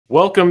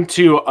Welcome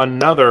to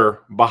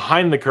another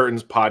Behind the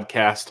Curtains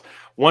podcast.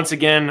 Once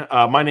again,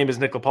 my name is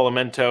Nick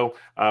Lapolamento.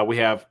 We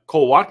have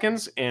Cole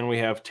Watkins and we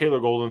have Taylor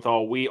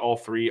Goldenthal. We all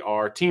three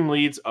are team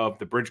leads of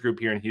the Bridge Group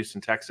here in Houston,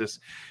 Texas.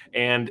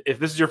 And if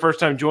this is your first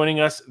time joining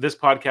us, this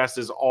podcast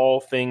is all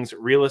things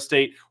real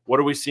estate. What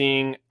are we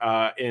seeing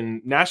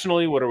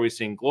nationally? What are we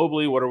seeing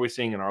globally? What are we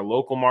seeing in our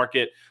local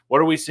market? What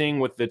are we seeing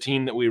with the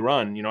team that we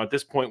run? You know, at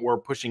this point, we're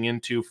pushing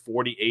into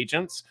 40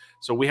 agents.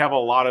 So we have a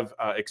lot of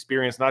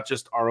experience, not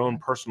just our own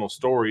personal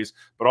stories,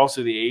 but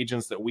also the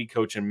agents that we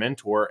coach and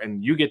mentor.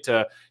 And you get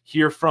to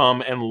hear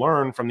from and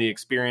learn from the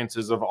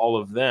experiences of all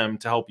of them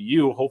to help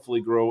you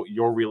hopefully grow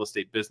your real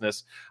estate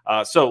business.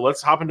 So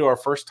let's hop into our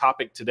first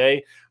topic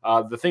today.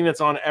 The thing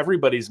that's on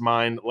everybody's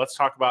mind, let's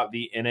talk about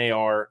the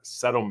NAR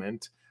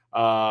settlement.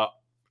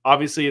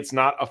 Obviously, it's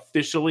not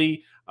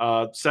officially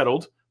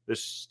settled.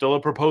 There's still a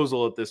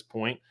proposal at this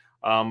point.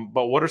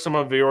 But what are some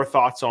of your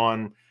thoughts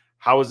on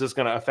how is this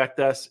going to affect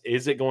us?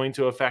 Is it going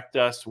to affect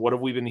us? What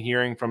have we been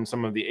hearing from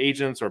some of the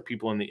agents or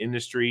people in the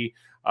industry?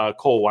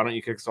 Cole, why don't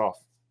you kick us off?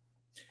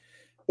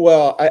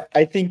 Well,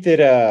 I think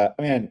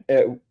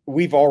that,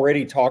 we've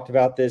already talked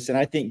about this, and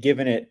I think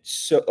given it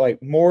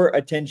more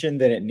attention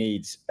than it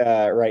needs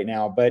right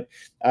now. But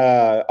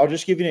I'll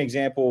just give you an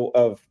example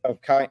of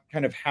kind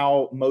of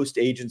how most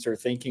agents are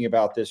thinking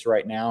about this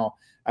right now.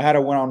 I had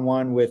a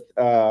one-on-one with,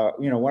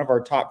 one of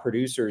our top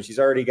producers. He's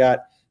already got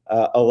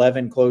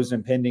 11 closed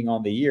and pending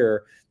on the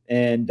year.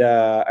 And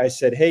I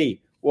said,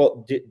 hey,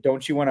 well,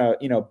 don't you want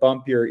to,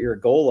 bump your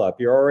goal up?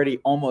 You're already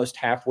almost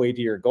halfway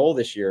to your goal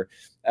this year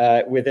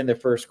within the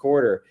first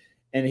quarter.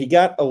 And he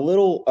got a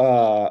little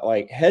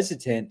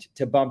hesitant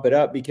to bump it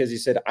up because he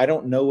said, I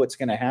don't know what's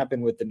going to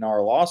happen with the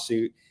NAR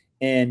lawsuit.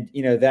 And,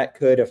 that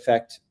could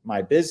affect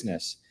my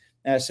business.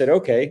 And I said,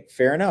 okay,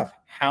 fair enough.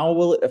 How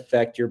will it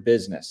affect your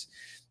business?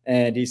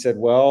 And he said,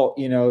 well,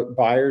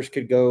 buyers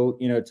could go,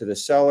 to the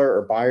seller,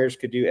 or buyers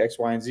could do X,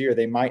 Y, and Z, or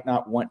they might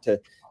not want to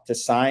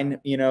sign,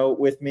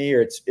 with me,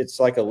 or it's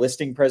like a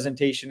listing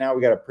presentation now.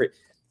 We got to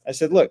I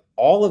said, look,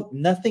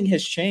 nothing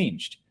has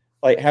changed.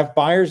 Like, have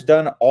buyers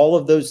done all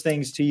of those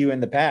things to you in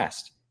the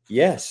past?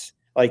 Yes.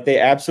 Like, they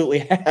absolutely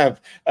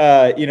have.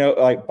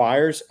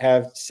 Buyers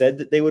have said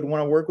that they would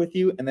want to work with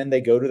you, and then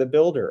they go to the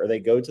builder or they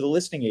go to the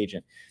listing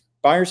agent.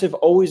 Buyers have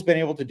always been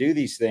able to do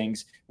these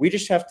things. We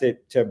just have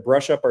to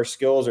brush up our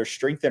skills or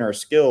strengthen our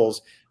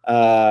skills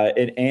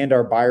and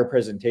our buyer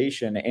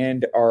presentation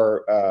and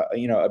our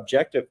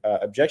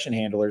objection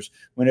handlers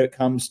when it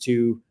comes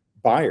to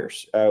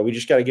buyers. We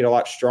just got to get a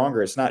lot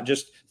stronger. It's not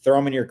just throw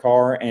them in your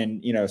car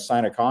and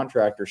sign a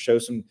contract or show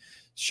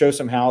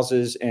some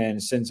houses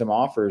and send some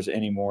offers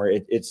anymore.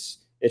 It's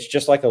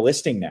just like a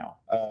listing now.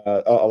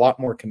 A lot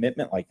more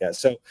commitment like that.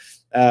 So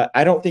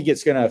I don't think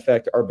it's going to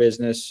affect our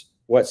business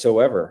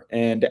whatsoever.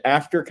 And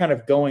after kind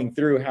of going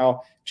through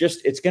how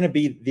it's going to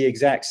be the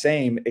exact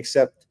same,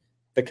 except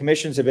the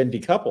commissions have been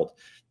decoupled.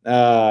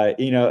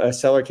 A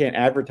seller can't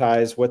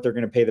advertise what they're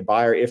going to pay the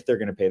buyer if they're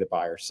going to pay the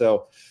buyer.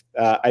 So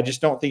I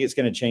just don't think it's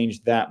going to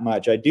change that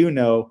much. I do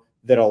know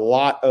that a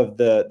lot of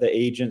the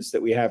agents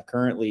that we have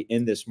currently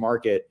in this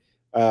market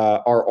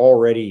are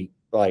already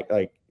like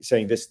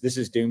saying this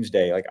is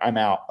doomsday. Like, I'm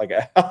out.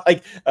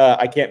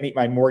 I can't meet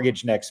my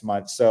mortgage next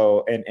month.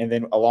 So and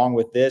then along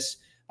with this,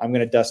 I'm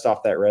going to dust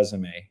off that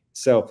resume.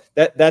 So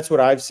that's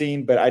what I've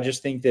seen. But I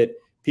just think that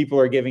people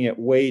are giving it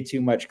way too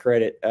much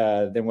credit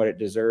than what it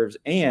deserves.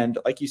 And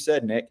like you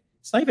said, Nick,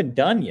 it's not even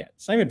done yet.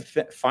 It's not even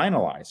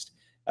finalized.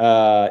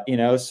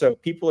 So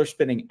people are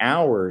spending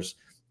hours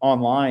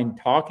online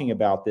talking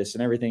about this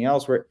and everything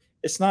else where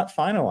it's not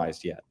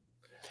finalized yet.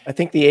 I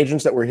think the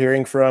agents that we're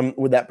hearing from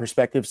with that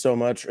perspective so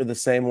much are the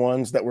same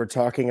ones that were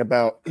talking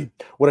about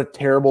what a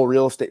terrible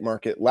real estate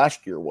market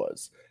last year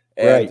was.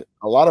 And right.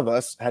 A lot of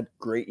us had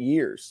great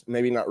years,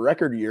 maybe not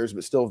record years,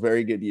 but still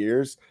very good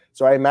years.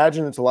 So I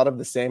imagine it's a lot of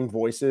the same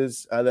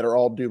voices that are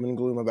all doom and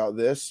gloom about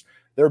this.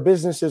 Their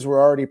businesses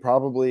were already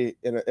probably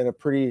in a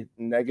pretty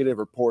negative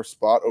or poor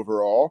spot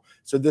overall.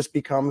 So this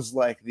becomes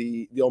like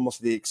the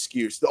almost the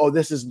excuse. Oh,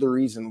 this is the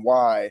reason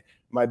why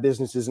my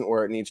business isn't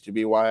where it needs to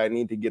be, why I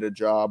need to get a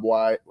job,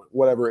 why,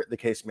 whatever the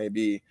case may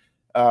be.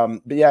 But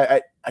yeah,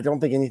 I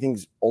don't think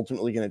anything's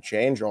ultimately going to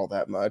change all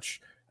that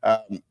much.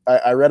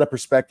 I read a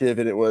perspective,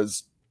 and it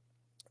was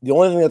the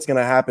only thing that's going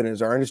to happen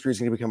is our industry is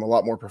going to become a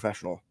lot more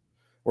professional.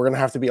 We're going to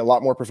have to be a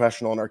lot more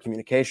professional in our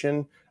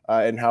communication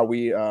and how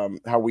we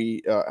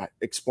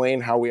explain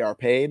how we are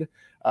paid.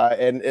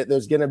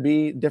 There's going to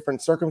be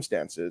different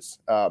circumstances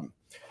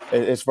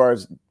as far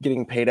as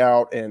getting paid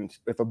out. And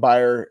if a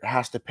buyer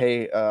has to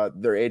pay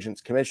their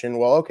agent's commission,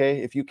 well,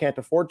 okay, if you can't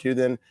afford to,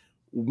 then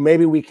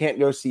maybe we can't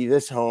go see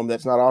this home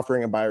that's not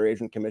offering a buyer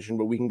agent commission,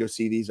 but we can go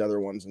see these other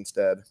ones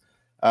instead.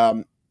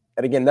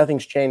 And again,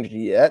 nothing's changed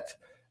yet.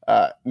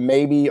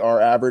 Maybe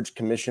our average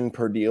commission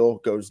per deal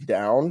goes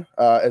down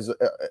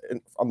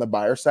on the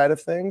buyer side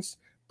of things,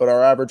 but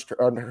our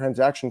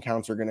transaction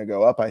counts are going to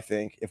go up, I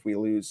think, if we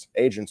lose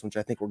agents, which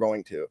I think we're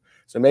going to.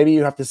 So maybe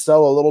you have to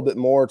sell a little bit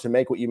more to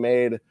make what you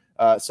made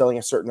selling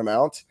a certain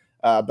amount.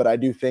 But I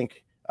do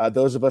think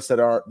Those of us that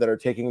are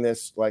taking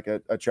this like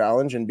a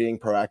challenge and being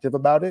proactive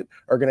about it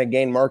are going to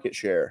gain market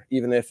share,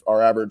 even if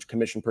our average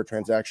commission per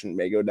transaction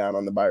may go down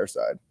on the buyer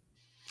side.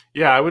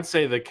 Yeah, I would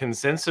say the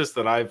consensus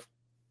that I've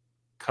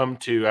come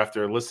to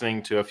after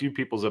listening to a few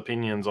people's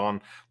opinions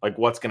on like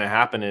what's going to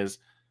happen is,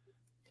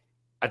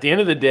 at the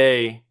end of the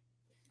day,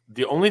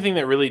 the only thing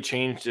that really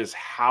changed is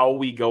how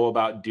we go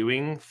about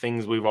doing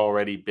things we've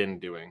already been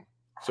doing.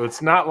 So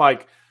it's not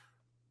like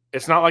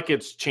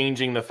it's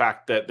changing the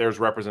fact that there's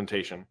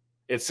representation.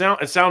 It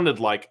sounded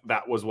like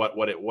that was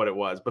what it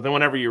was. But then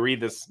whenever you read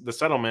the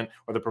settlement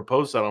or the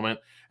proposed settlement,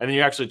 and then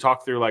you actually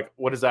talk through like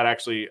how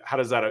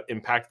does that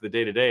impact the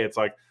day-to-day? It's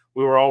like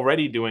we were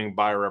already doing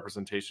buyer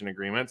representation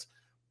agreements.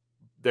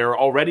 There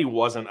already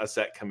wasn't a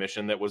set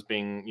commission that was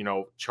being,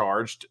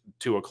 charged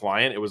to a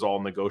client. It was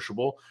all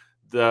negotiable.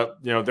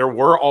 There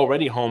were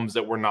already homes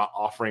that were not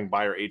offering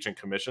buyer agent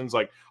commissions.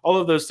 Like all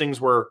of those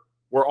things were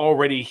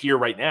already here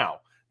right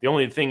now. The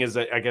only thing is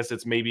that I guess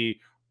it's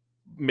maybe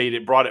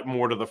brought it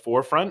more to the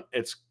forefront.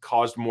 It's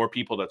caused more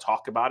people to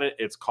talk about it.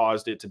 It's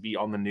caused it to be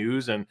on the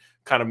news, and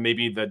kind of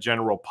maybe the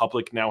general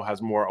public now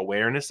has more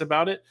awareness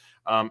about it.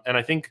 And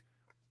I think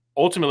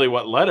ultimately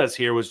what led us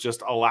here was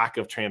just a lack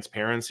of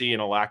transparency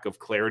and a lack of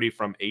clarity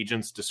from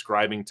agents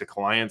describing to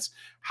clients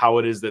how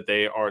it is that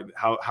they are,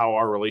 how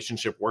our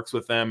relationship works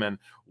with them and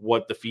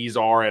what the fees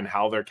are and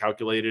how they're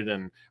calculated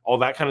and all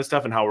that kind of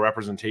stuff and how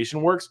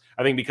representation works.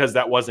 I think because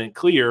that wasn't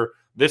clear,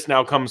 this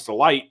now comes to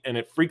light and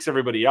it freaks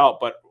everybody out.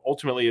 But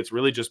ultimately, it's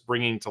really just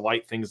bringing to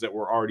light things that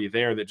were already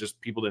there that just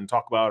people didn't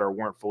talk about or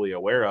weren't fully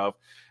aware of.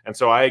 And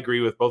so I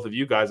agree with both of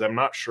you guys. I'm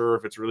not sure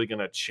if it's really going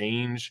to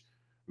change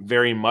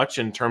very much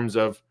in terms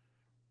of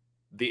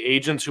the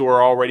agents who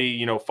are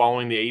already,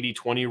 following the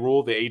 80-20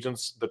 rule, the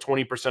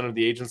 20% of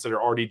the agents that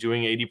are already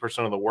doing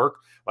 80% of the work.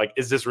 Like,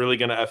 is this really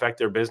going to affect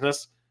their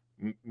business?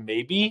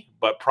 Maybe,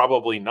 but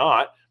probably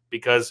not,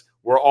 because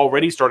we're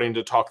already starting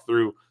to talk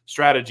through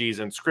strategies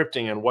and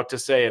scripting and what to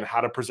say and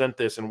how to present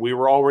this. And we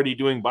were already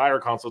doing buyer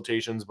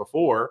consultations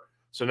before.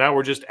 So now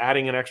we're just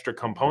adding an extra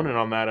component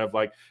on that of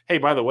like, hey,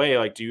 by the way,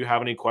 like, do you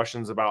have any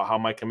questions about how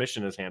my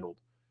commission is handled?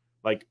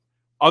 Like,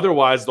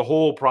 otherwise, the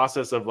whole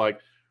process of like,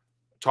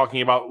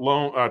 talking about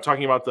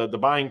the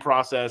buying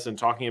process and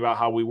talking about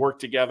how we work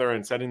together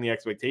and setting the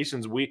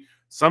expectations.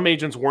 Some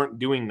agents weren't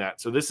doing that.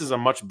 So this is a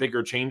much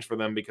bigger change for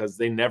them because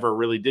they never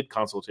really did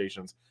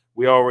consultations.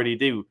 We already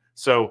do.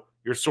 So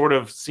you're sort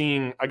of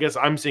seeing, I guess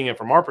I'm seeing it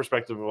from our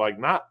perspective of like,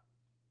 not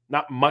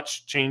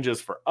much changes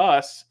for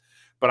us,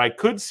 but I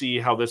could see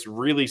how this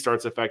really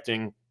starts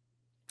affecting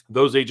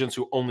those agents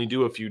who only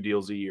do a few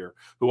deals a year,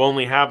 who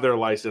only have their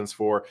license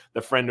for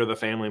the friend or the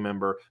family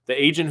member,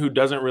 the agent who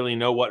doesn't really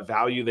know what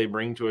value they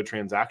bring to a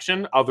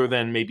transaction other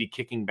than maybe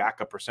kicking back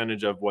a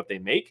percentage of what they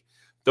make.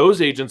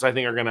 Those agents, I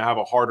think, are going to have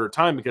a harder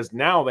time because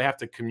now they have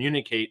to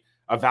communicate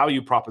a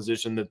value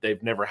proposition that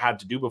they've never had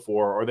to do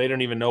before, or they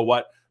don't even know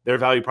what their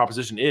value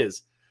proposition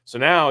is. So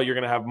now you're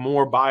going to have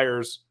more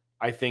buyers,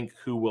 I think,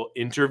 who will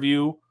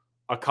interview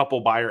a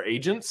couple buyer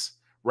agents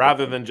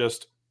rather than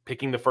just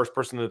picking the first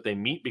person that they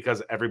meet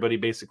because everybody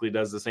basically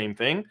does the same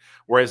thing.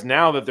 Whereas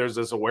now that there's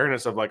this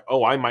awareness of like,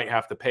 oh, I might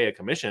have to pay a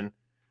commission.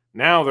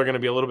 Now they're going to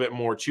be a little bit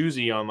more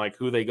choosy on like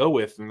who they go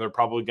with. And they're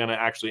probably going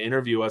to actually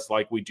interview us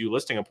like we do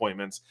listing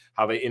appointments,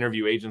 how they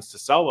interview agents to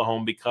sell the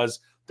home because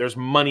there's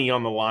money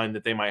on the line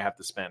that they might have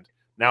to spend.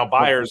 Now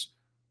buyers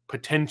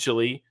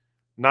potentially,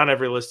 not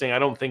every listing. I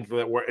don't think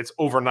that it's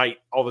overnight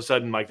all of a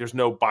sudden, like there's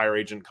no buyer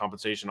agent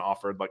compensation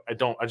offered. Like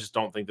I just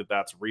don't think that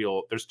that's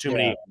real. There's too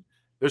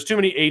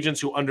many agents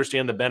who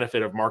understand the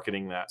benefit of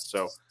marketing that.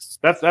 So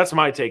that's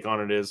my take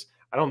on it. Is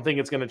I don't think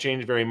it's going to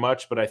change very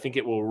much, but I think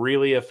it will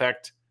really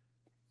affect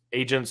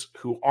agents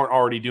who aren't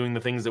already doing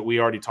the things that we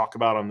already talk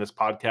about on this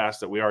podcast,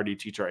 that we already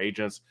teach our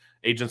agents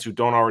who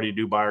don't already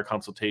do buyer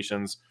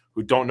consultations,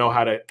 who don't know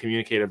how to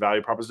communicate a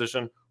value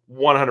proposition.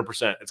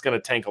 100%. It's going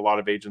to tank a lot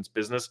of agents'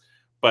 business.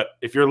 But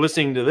if you're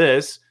listening to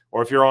this,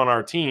 or if you're on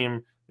our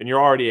team, then you're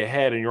already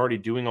ahead and you're already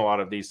doing a lot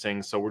of these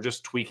things. So we're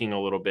just tweaking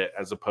a little bit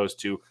as opposed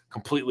to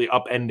completely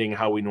upending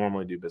how we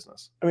normally do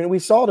business. I mean, we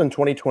saw it in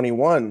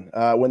 2021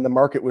 when the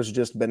market was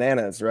just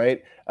bananas,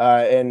 right?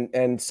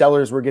 And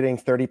sellers were getting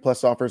 30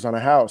 plus offers on a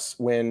house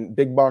when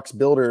big box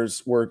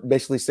builders were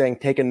basically saying,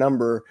 take a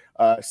number,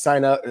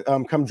 sign up,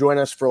 come join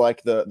us for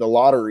like the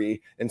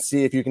lottery and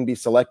see if you can be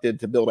selected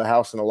to build a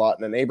house in a lot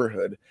in a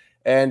neighborhood.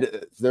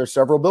 And there are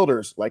several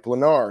builders like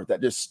NAR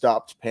that just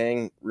stopped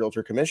paying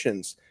realtor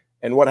commissions.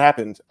 And what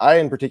happened? I,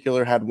 in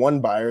particular, had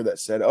one buyer that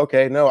said,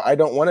 okay, no, I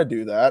don't want to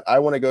do that. I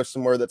want to go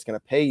somewhere that's going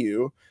to pay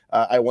you.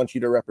 I want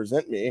you to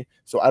represent me.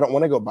 So I don't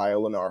want to go buy a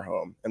Lennar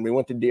home. And we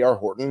went to D.R.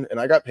 Horton and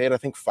I got paid, I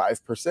think,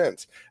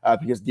 5%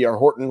 because D.R.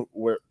 Horton,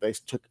 they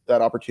took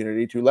that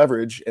opportunity to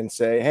leverage and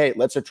say, hey,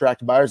 let's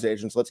attract buyer's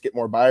agents. Let's get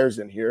more buyers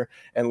in here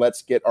and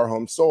let's get our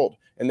home sold.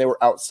 And they were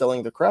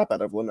outselling the crap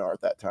out of Lennar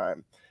at that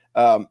time.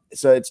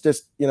 So it's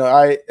just,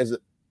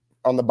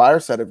 on the buyer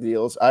side of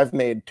deals, I've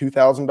made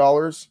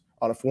 $2,000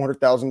 on a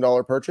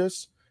 $400,000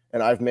 purchase.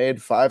 and I've made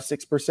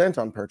 5-6%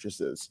 on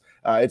purchases.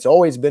 It's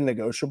always been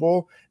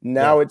negotiable.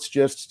 Now it's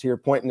just, to your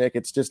point, Nick,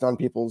 it's just on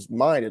people's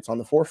mind. It's on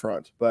the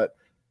forefront. But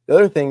the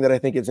other thing that I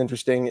think is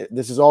interesting,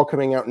 this is all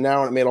coming out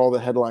now and it made all the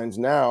headlines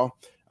now.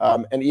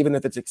 And even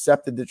if it's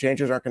accepted, the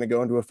changes aren't going to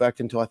go into effect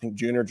until I think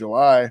June or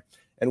July.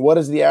 And what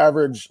is the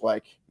average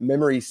like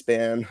memory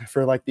span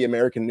for like the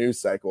American news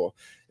cycle?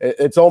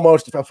 It's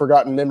almost a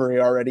forgotten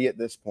memory already at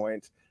this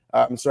point.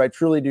 So I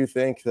truly do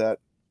think that,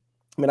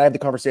 I mean, I have the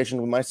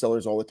conversation with my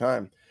sellers all the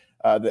time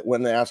that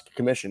when they ask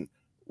commission,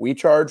 we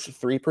charge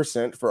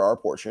 3% for our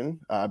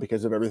portion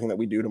because of everything that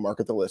we do to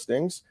market the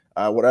listings.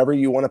 Whatever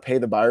you want to pay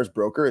the buyer's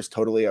broker is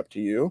totally up to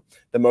you.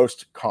 The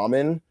most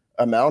common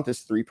amount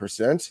is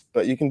 3%,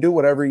 but you can do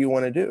whatever you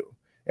want to do.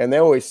 And they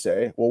always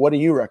say, well, what do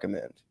you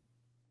recommend?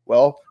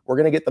 Well, we're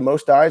going to get the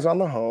most eyes on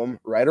the home,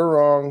 right or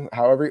wrong,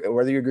 however,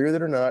 whether you agree with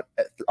it or not.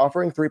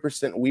 Offering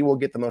 3%, we will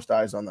get the most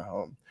eyes on the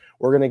home.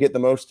 We're going to get the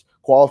most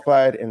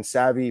qualified and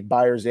savvy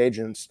buyers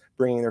agents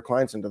bringing their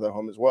clients into the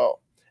home as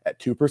well. At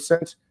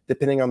 2%,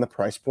 depending on the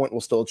price point,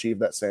 we'll still achieve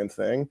that same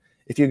thing.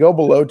 If you go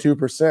below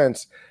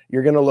 2%,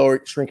 you're going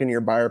to shrink in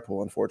your buyer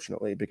pool,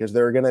 unfortunately, because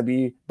there are going to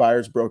be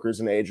buyers, brokers,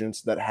 and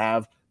agents that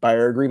have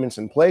buyer agreements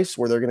in place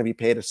where they're going to be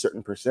paid a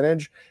certain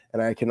percentage.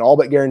 And I can all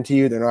but guarantee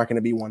you they're not going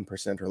to be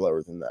 1% or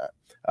lower than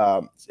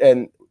that.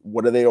 And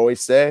what do they always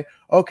say?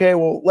 Okay,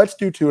 well, let's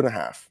do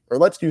 2.5 or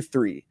let's do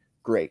 3.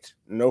 Great,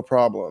 no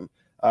problem.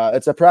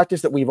 It's a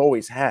practice that we've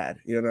always had.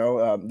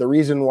 The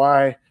reason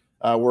why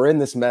we're in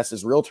this mess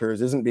as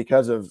realtors isn't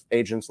because of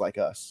agents like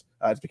us.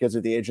 It's because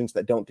of the agents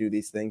that don't do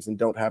these things and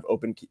don't have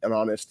open and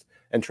honest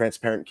and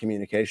transparent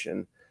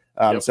communication.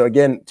 So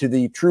again, to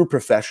the true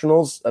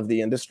professionals of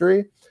the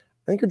industry,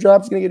 I think your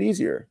job's going to get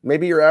easier.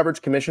 Maybe your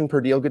average commission per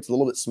deal gets a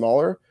little bit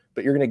smaller,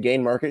 but you're going to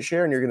gain market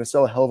share and you're going to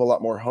sell a hell of a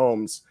lot more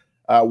homes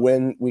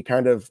when we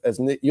kind of, as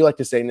you like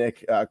to say,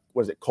 Nick,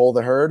 was it cull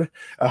the herd?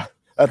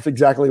 That's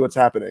exactly what's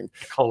happening.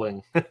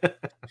 Culling.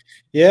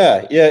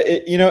 Yeah.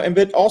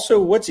 But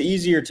also what's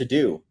easier to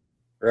do,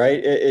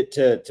 right?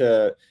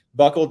 To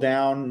buckle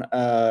down,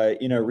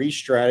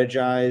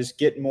 re-strategize,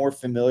 get more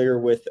familiar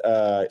with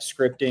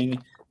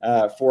scripting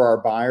for our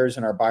buyers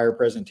and our buyer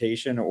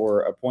presentation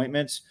or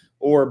appointments,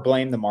 or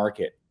blame the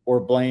market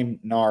or blame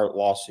NAR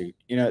lawsuit.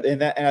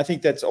 And I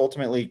think that's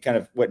ultimately kind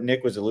of what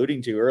Nick was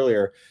alluding to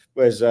earlier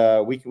was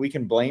we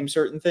can blame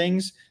certain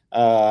things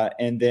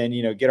and then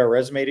get our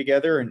resume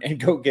together and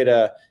go get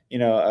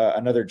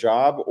another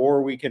job,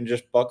 or we can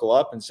just buckle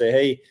up and say,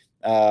 hey,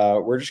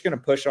 we're just going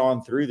to push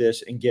on through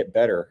this and get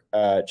better,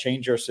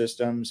 change our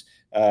systems,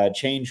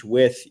 change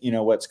with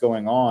what's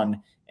going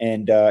on,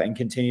 and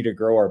continue to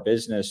grow our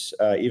business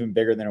even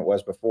bigger than it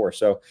was before.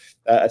 So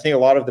I think a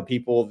lot of the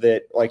people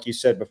that, like you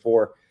said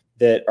before,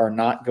 that are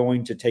not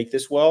going to take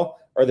this well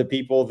are the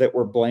people that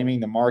were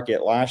blaming the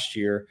market last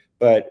year.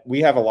 But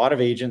we have a lot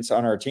of agents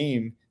on our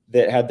team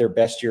that had their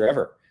best year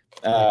ever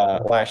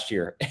last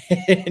year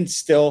and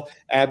still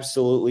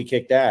absolutely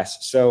kicked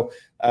ass. So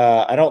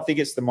I don't think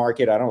it's the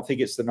market. I don't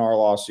think it's the NAR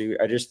lawsuit.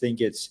 I just think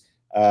it's,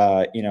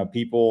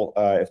 people,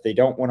 if they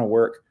don't want to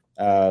work,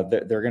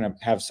 they're going to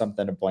have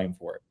something to blame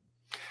for it.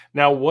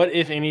 Now, what,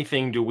 if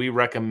anything, do we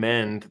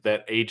recommend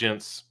that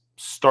agents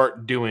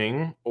start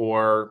doing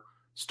or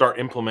start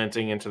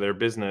implementing into their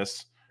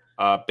business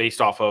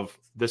based off of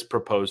this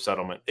proposed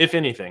settlement? If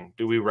anything,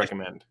 do we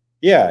recommend?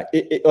 Yeah,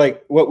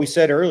 like what we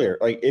said earlier,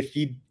 like if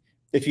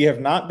you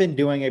have not been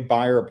doing a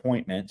buyer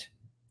appointment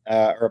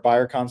or a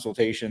buyer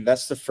consultation,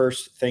 that's the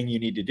first thing you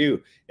need to do.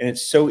 And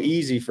it's so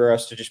easy for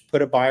us to just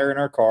put a buyer in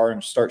our car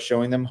and start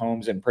showing them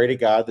homes and pray to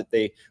God that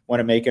they want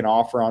to make an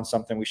offer on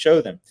something we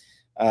show them.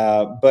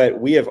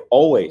 But we have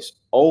always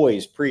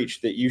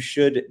preached that you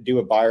should do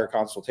a buyer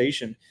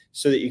consultation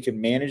so that you can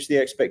manage the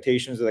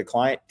expectations of the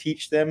client,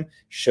 teach them,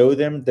 show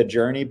them the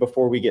journey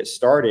before we get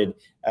started.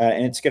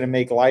 And it's going to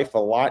make life a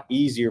lot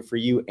easier for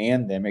you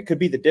and them. It could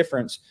be the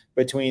difference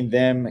between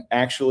them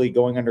actually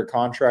going under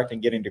contract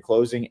and getting to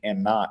closing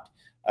and not,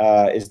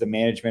 is the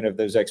management of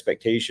those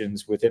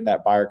expectations within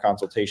that buyer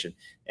consultation.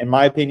 In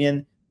my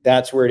opinion,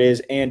 that's where it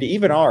is. And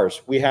even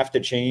ours, we have to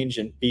change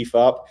and beef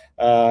up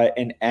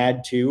and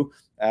add to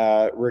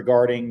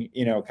regarding,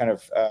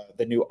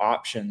 the new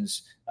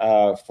options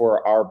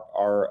for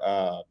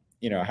our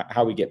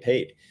how we get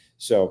paid.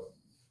 So.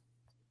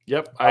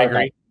 Yep, I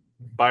agree.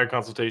 Buyer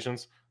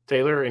consultations.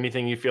 Taylor,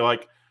 anything you feel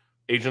like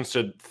agents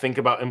should think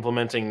about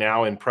implementing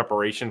now in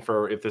preparation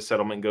for if the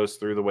settlement goes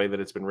through the way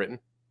that it's been written?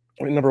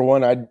 Number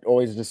one, I'd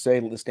always just say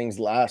listings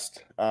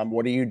last.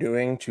 What are you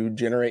doing to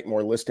generate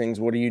more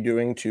listings? What are you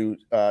doing to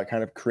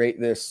kind of create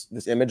this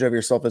image of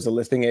yourself as a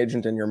listing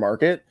agent in your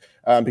market?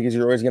 Because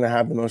you're always going to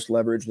have the most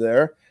leverage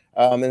there.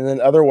 And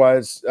then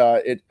otherwise,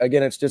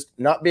 it's just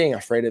not being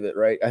afraid of it,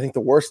 right? I think the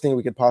worst thing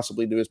we could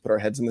possibly do is put our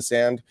heads in the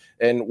sand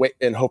and wait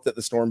and hope that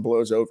the storm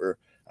blows over.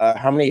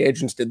 How many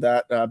agents did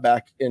that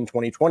back in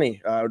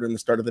 2020 during the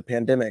start of the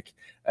pandemic?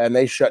 And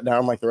they shut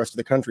down like the rest of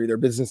the country, their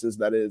businesses,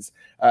 that is.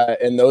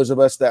 And those of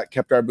us that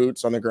kept our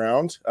boots on the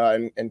ground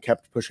and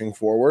kept pushing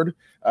forward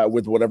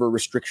with whatever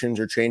restrictions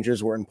or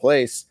changes were in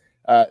place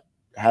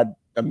had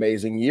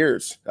amazing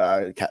years.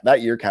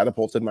 That year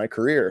catapulted my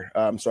career.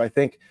 So I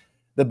think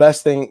the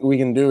best thing we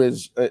can do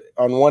is,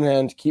 on one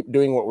hand, keep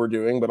doing what we're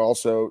doing, but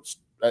also,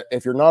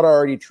 if you're not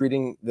already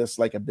treating this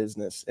like a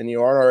business and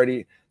you are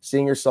already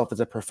seeing yourself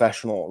as a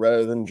professional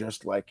rather than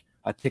just like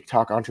a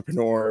TikTok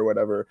entrepreneur or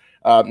whatever,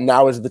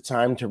 now is the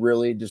time to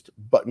really just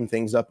button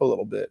things up a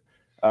little bit.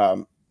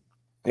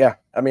 Yeah,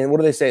 I mean, what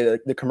do they say?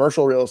 The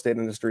commercial real estate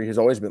industry has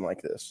always been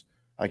like this.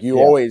 Like you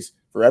always,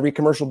 for every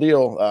commercial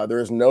deal, there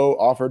is no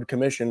offered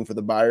commission for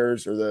the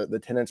buyers or the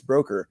tenant's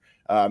broker.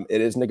 It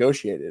is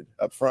negotiated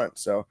up front.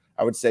 So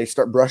I would say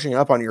start brushing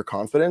up on your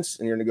confidence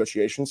and your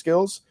negotiation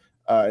skills,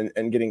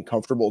 and getting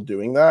comfortable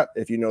doing that.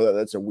 If you know that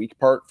that's a weak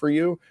part for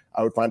you,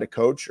 I would find a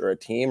coach or a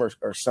team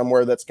or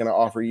somewhere that's going to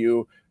offer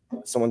you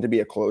someone to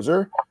be a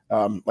closer.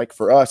 Like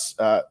for us,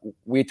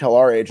 we tell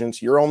our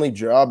agents, your only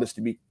job is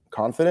to be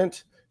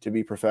confident, to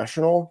be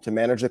professional, to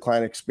manage the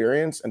client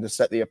experience, and to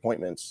set the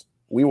appointments.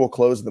 We will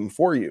close them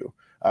for you.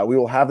 We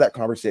will have that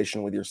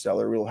conversation with your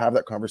seller. We will have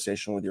that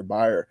conversation with your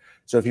buyer.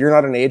 So if you're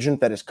not an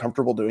agent that is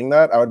comfortable doing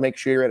that, I would make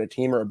sure you're at a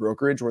team or a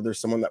brokerage where there's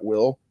someone that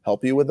will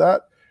help you with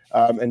that,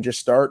 and just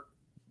start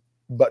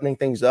buttoning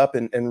things up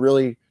and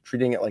really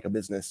treating it like a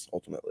business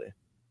ultimately.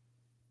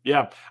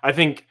 Yeah, I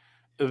think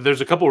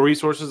there's a couple of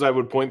resources I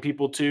would point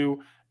people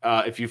to.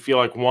 If you feel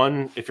like,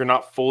 one, if you're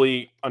not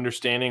fully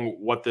understanding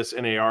what this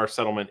NAR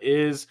settlement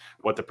is,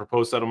 what the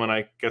proposed settlement,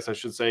 I guess I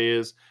should say,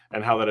 is,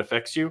 and how that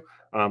affects you.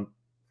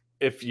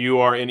 If you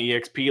are in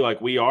EXP like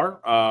we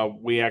are,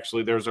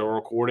 there's a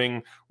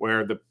recording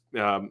where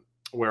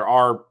where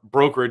our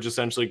brokerage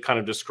essentially kind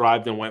of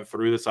described and went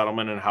through the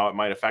settlement and how it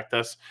might affect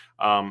us.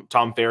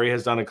 Tom Ferry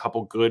has done a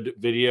couple good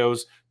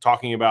videos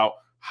talking about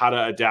how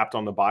to adapt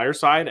on the buyer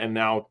side, and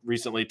now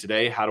recently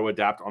today, how to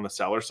adapt on the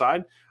seller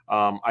side.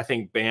 I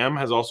think BAM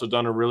has also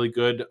done a really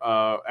good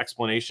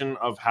explanation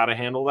of how to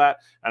handle that.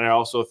 And I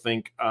also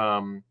think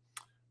the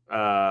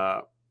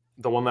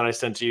one that I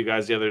sent to you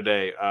guys the other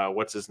day,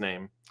 what's his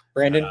name?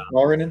 Brandon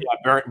Mulrenan?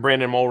 Yeah,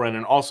 Brandon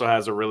Mulrenan also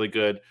has a really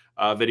good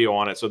video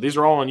on it. So these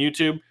are all on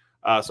YouTube.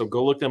 So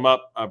go look them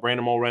up,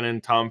 Brandon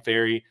Mulrenan, Tom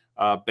Ferry,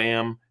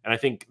 BAM. And I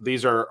think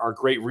these are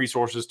great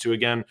resources to,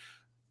 again,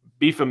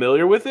 be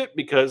familiar with it,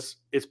 because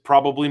it's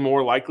probably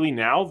more likely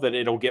now that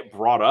it'll get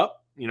brought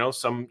up. You know,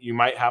 you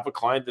might have a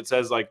client that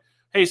says like,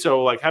 hey,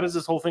 so like, how does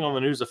this whole thing on the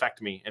news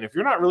affect me? And if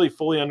you're not really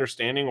fully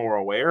understanding or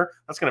aware,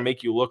 that's going to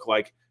make you look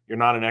like you're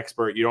not an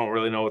expert. You don't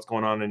really know what's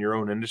going on in your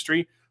own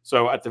industry.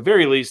 So at the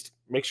very least,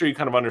 make sure you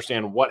kind of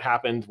understand what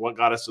happened, what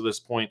got us to this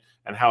point,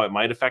 and how it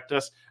might affect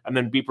us. And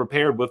then be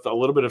prepared with a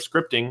little bit of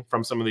scripting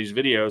from some of these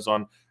videos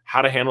on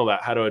how to handle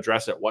that, how to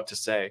address it, what to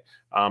say.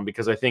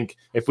 Because I think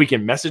if we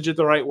can message it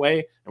the right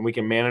way and we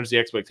can manage the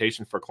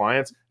expectation for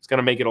clients, it's going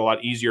to make it a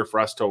lot easier for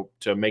us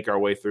to make our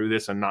way through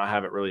this and not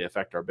have it really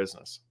affect our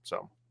business.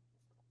 So,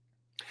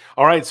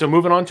 all right. So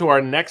moving on to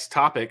our next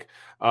topic,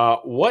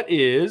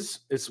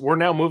 we're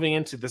now moving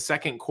into the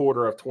second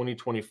quarter of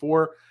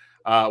 2024.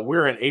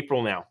 We're in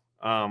April now.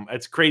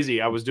 It's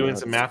crazy. I was doing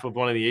some math with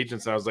one of the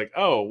agents, and I was like,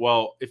 oh,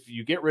 well, if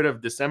you get rid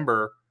of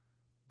December,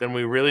 then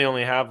we really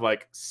only have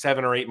like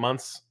 7 or 8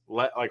 months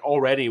left. Like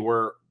already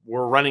we're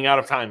running out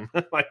of time.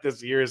 Like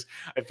this year's,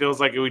 it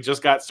feels like we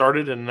just got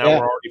started and now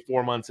we're already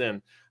 4 months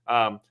in.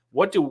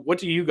 What do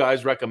you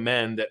guys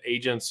recommend that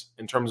agents,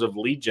 in terms of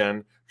lead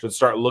gen, should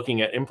start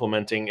looking at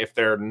implementing if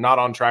they're not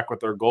on track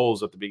with their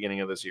goals at the beginning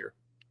of this year?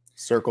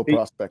 Circle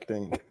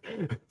prospecting.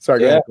 Sorry,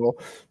 go ahead,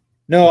 Cole.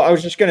 No, I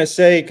was just going to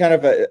say, kind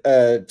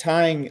of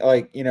tying,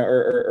 like, you know,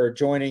 or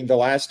joining the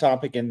last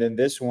topic and then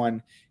this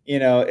one, you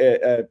know,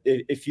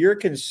 if you're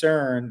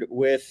concerned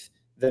with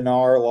the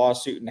NAR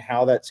lawsuit and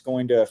how that's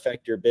going to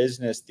affect your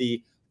business,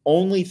 the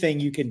only thing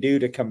you can do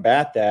to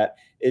combat that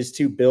is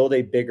to build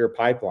a bigger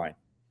pipeline.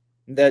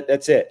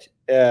 That's it.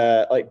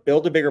 Like,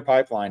 build a bigger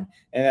pipeline.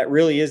 And that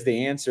really is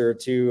the answer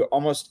to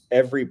almost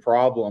every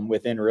problem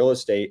within real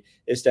estate,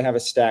 is to have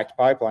a stacked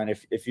pipeline.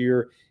 If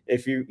you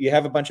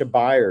have a bunch of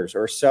buyers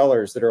or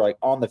sellers that are like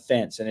on the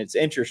fence, and it's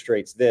interest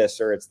rates this,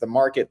 or it's the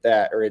market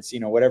that, or it's, you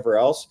know, whatever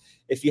else,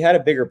 if you had a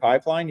bigger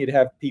pipeline, you'd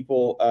have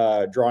people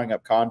drawing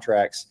up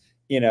contracts,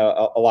 you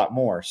know, a lot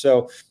more.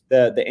 So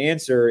the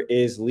answer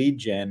is lead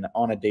gen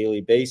on a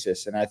daily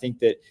basis. And I think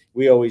that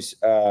we always,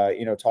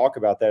 you know, talk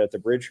about that at the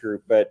Bridge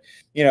Group. But,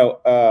 you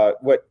know,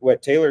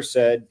 what Taylor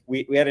said,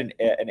 we had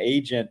an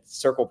agent,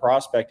 circle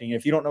prospecting. And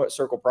if you don't know what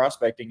circle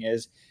prospecting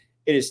is,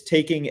 it is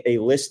taking a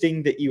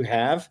listing that you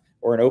have,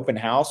 or an open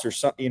house, or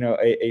some, you know,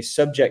 a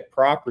subject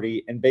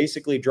property, and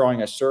basically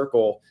drawing a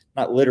circle,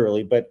 not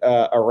literally, but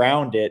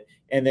around it,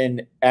 and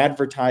then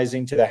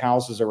advertising to the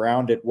houses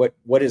around it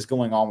what is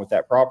going on with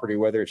that property,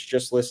 whether it's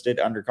just listed,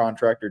 under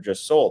contract, or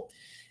just sold.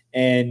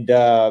 And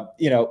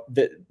you know,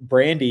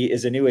 Brandy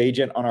is a new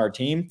agent on our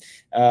team,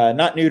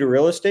 not new to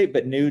real estate,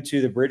 but new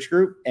to the Bridge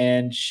Group.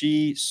 And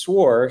she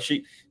swore,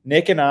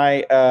 Nick and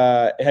I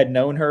had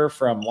known her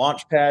from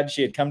Launchpad.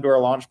 She had come to our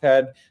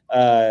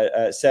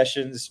Launchpad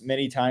sessions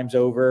many times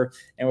over,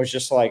 and was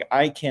just like,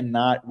 I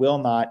will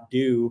not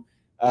do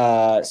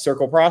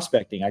circle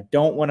prospecting. I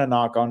don't want to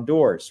knock on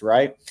doors,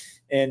 right?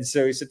 And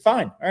so he said,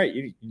 fine. All right.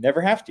 You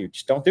never have to,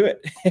 just don't do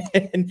it.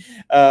 And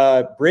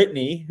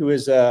Brittany, who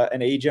is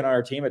an agent on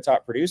our team, a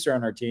top producer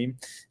on our team,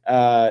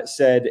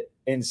 said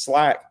in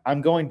Slack,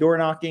 I'm going door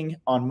knocking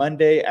on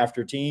Monday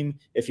after team.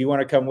 If you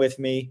want to come with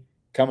me,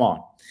 come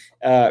on.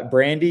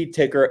 Brandy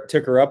took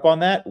her up on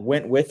that,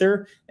 went with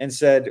her and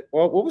said,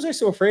 well, what was I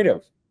so afraid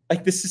of?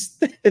 Like, this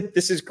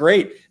is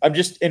great. I'm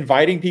just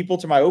inviting people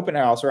to my open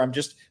house, or I'm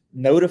just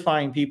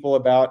notifying people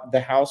about the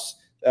house.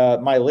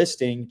 My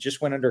listing just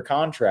went under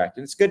contract,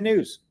 and it's good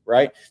news,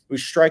 right? We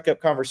strike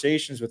up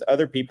conversations with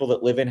other people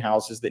that live in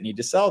houses that need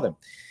to sell them.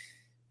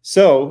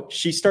 So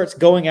she starts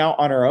going out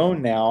on her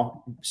own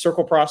now,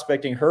 circle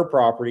prospecting her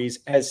properties,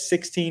 has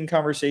 16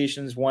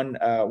 conversations one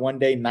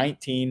day,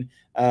 19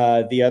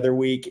 the other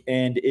week,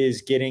 and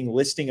is getting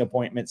listing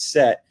appointments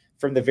set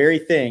from the very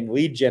thing,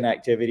 lead gen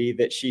activity,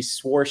 that she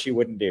swore she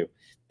wouldn't do.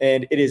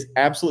 And it is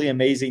absolutely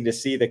amazing to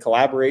see the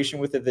collaboration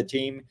with the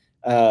team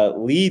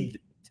lead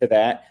to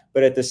that.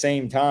 But at the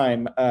same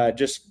time,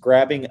 just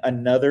grabbing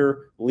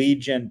another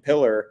lead gen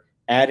pillar,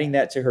 adding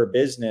that to her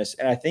business.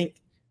 And I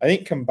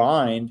think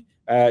combined,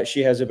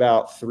 she has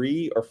about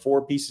 3 or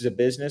 4 pieces of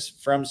business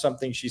from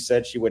something she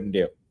said she wouldn't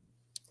do.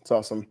 It's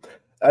awesome.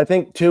 I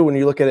think too, when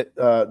you look at it,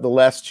 the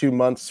last 2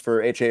 months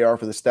for HAR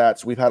for the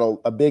stats, we've had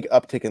a big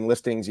uptick in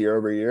listings year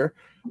over year.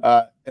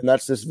 And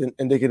that's just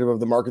indicative of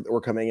the market that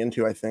we're coming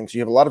into, I think. So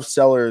you have a lot of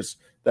sellers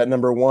that,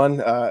 number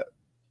one,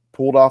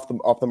 pulled off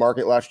the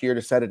market last year,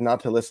 decided not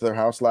to list their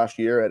house last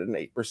year at an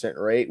 8%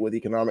 rate with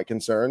economic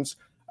concerns.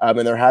 And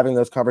they're having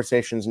those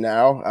conversations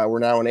now. We're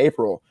now in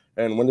April.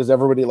 And when does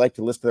everybody like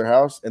to list their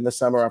house? In the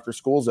summer after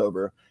school's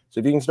over. So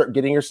if you can start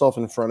getting yourself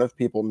in front of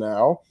people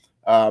now,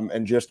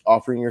 and just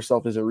offering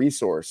yourself as a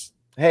resource.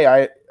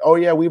 Hey,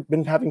 we've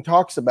been having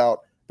talks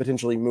about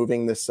potentially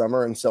moving this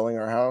summer and selling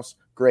our house.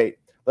 Great.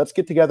 Let's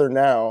get together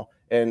now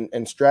and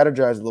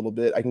strategize a little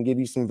bit. I can give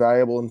you some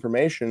valuable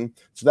information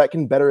so that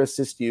can better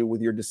assist you with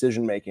your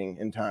decision-making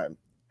in time.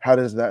 How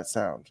does that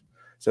sound?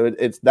 So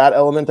it's that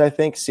element, I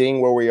think,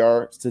 seeing where we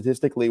are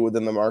statistically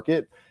within the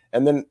market.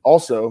 And then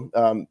also,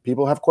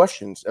 people have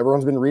questions.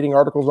 Everyone's been reading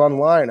articles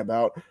online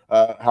about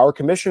how are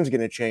commissions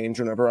going to change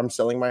whenever I'm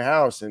selling my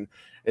house, and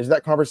is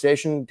that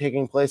conversation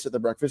taking place at the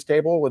breakfast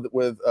table with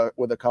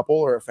a couple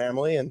or a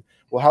family? And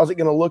well, how's it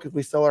going to look if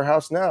we sell our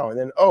house now? And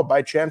then, oh,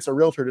 by chance, a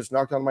realtor just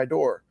knocked on my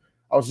door.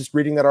 I was just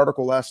reading that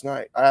article last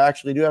night. I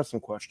actually do have some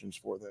questions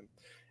for them.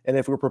 And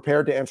if we're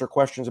prepared to answer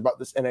questions about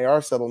this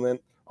NAR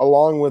settlement,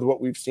 along with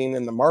what we've seen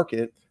in the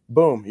market,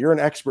 boom, you're an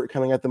expert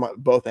coming at them at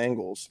both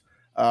angles.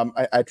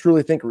 I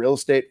truly think real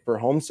estate for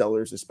home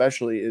sellers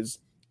especially is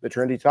the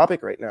trendy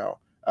topic right now,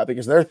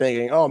 because they're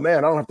thinking, oh man,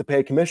 I don't have to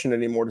pay a commission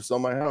anymore to sell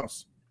my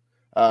house.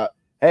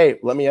 Hey,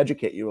 let me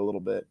educate you a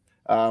little bit.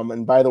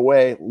 And by the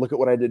way, look at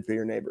what I did for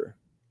your neighbor.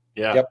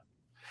 Yeah. Yep.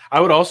 I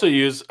would also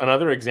use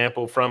another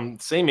example from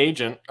the same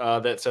agent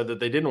that said that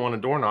they didn't want to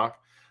door knock.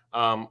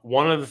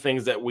 One of the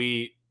things that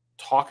we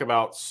talk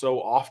about so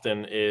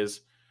often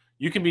is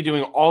you can be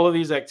doing all of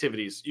these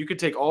activities. You could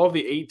take all of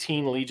the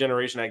 18 lead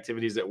generation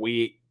activities that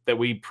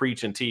we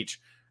preach and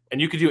teach, and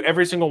you could do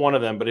every single one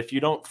of them. But if you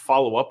don't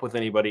follow up with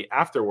anybody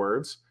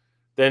afterwards,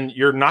 then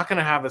you're not going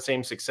to have the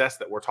same success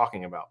that we're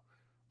talking about.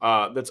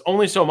 That's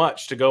only so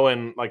much to go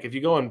in. Like if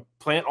you go and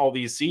plant all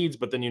these seeds,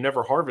 but then you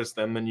never harvest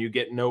them, then you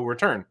get no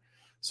return.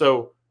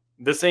 So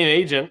the same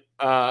agent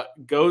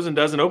goes and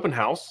does an open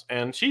house,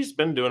 and she's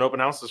been doing open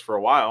houses for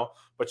a while,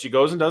 but she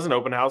goes and does an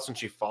open house and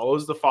she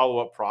follows the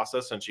follow-up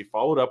process, and she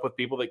followed up with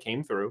people that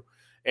came through.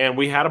 And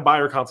we had a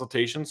buyer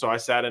consultation. So I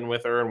sat in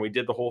with her and we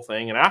did the whole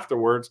thing. And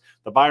afterwards,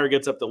 the buyer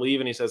gets up to leave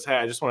and he says, hey,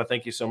 I just want to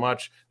thank you so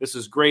much. This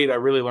is great. I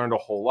really learned a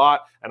whole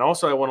lot. And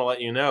also, I want to let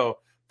you know,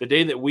 the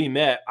day that we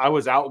met, I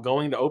was out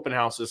going to open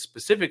houses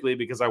specifically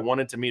because I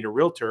wanted to meet a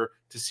realtor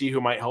to see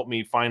who might help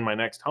me find my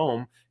next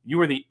home. You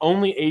were the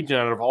only agent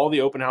out of all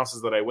the open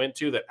houses that I went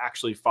to that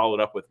actually followed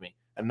up with me.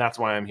 And that's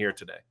why I'm here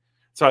today.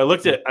 So I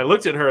looked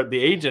at her,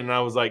 the agent, and I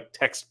was like,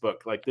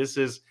 textbook, like this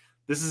is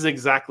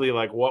exactly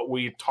like what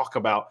we talk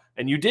about.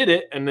 And you did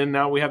it. And then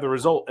now we have the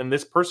result. And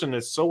this person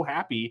is so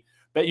happy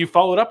that you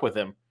followed up with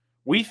him.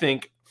 We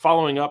think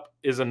following up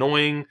is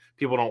annoying.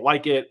 People don't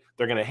like it.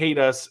 They're going to hate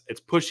us.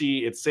 It's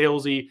pushy. It's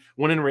salesy.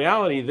 When in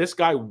reality, this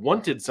guy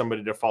wanted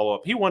somebody to follow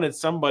up. He wanted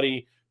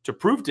somebody to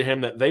prove to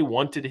him that they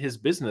wanted his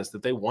business,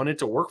 that they wanted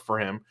to work for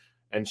him.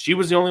 And she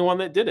was the only one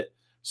that did it.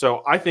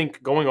 So I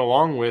think going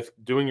along with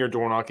doing your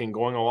door knocking,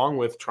 going along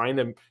with trying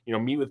to,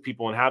 meet with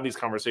people and have these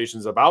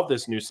conversations about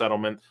this new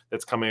settlement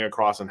that's coming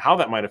across and how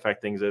that might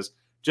affect things is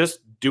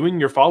just doing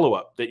your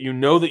follow-up that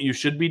that you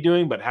should be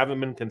doing but haven't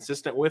been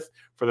consistent with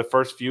for the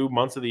first few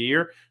months of the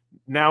year.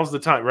 Now's the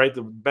time, right?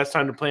 The best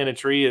time to plant a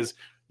tree is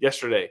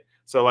yesterday.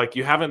 So like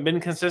you haven't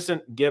been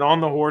consistent, get on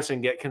the horse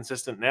and get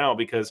consistent now,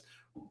 because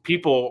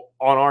people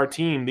on our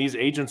team, these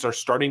agents are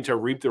starting to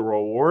reap the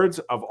rewards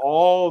of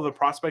all the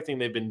prospecting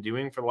they've been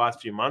doing for the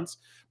last few months,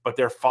 but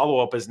their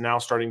follow-up is now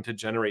starting to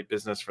generate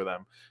business for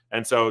them.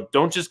 And so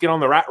don't just get on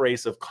the rat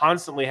race of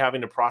constantly having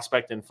to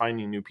prospect and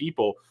finding new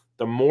people.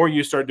 The more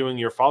you start doing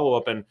your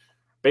follow-up and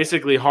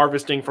basically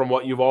harvesting from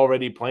what you've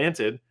already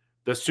planted,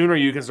 the sooner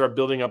you can start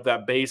building up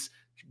that base,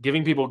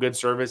 giving people good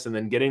service, and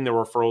then getting the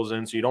referrals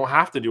in so you don't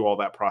have to do all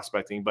that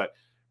prospecting. But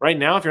right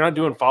now, if you're not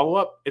doing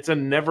follow-up, it's a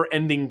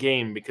never-ending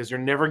game because you're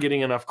never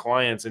getting enough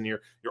clients, and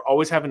you're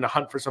always having to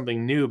hunt for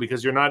something new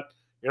because you're not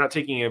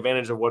taking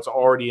advantage of what's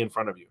already in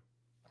front of you.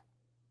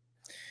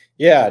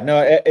 Yeah,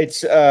 no,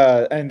 it's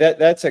and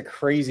that's a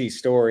crazy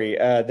story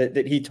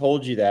that he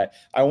told you that.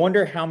 I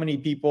wonder how many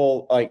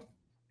people like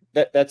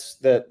that's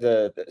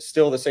the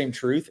still the same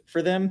truth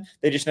for them.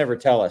 They just never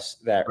tell us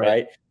that,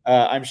 right?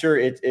 I'm sure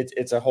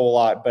it's a whole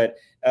lot, but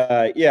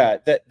yeah,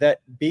 that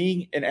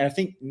being, and I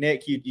think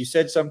Nick, you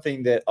said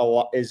something that a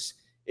lot is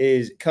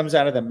comes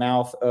out of the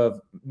mouth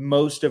of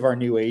most of our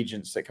new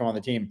agents that come on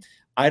the team.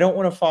 I don't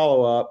want to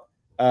follow up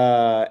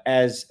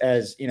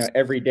as you know,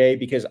 every day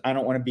because I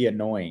don't want to be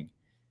annoying.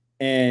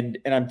 And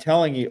I'm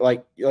telling you,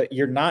 like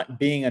you're not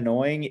being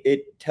annoying.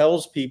 It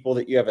tells people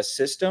that you have a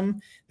system,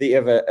 that you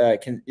have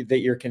that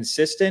you're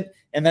consistent,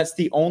 and that's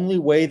the only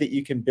way that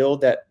you can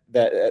build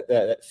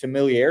that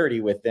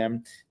familiarity with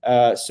them,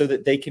 so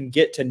that they can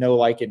get to know,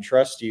 like, and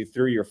trust you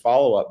through your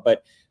follow up.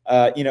 But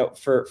you know,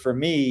 for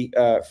me,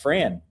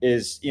 Fran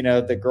is, you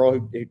know, the girl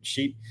who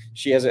she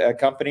has a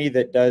company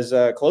that does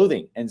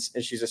clothing, and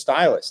she's a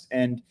stylist,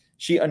 and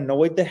she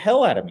annoyed the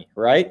hell out of me,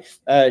 right?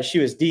 She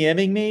was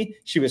DMing me,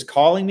 she was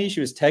calling me, she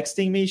was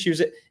texting me,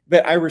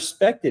 but I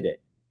respected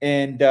it.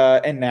 And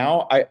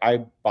now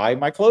I buy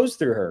my clothes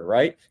through her,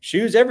 right?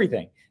 Shoes,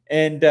 everything.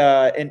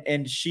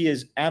 And she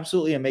is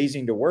absolutely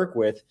amazing to work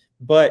with,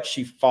 but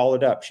she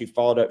followed up.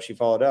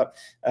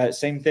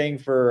 Same thing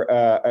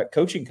for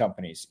coaching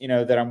companies, you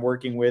know, that I'm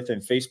working with in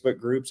Facebook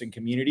groups and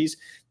communities.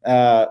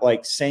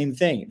 Like same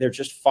thing. They're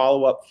just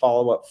follow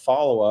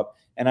up.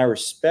 And I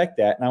respect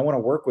that. And I want to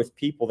work with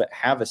people that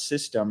have a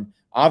system.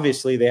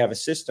 Obviously, they have a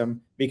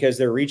system because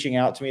they're reaching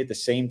out to me at the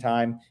same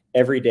time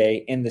every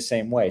day in the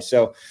same way.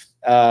 So,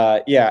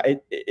 yeah,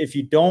 if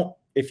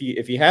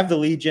you have the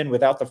lead gen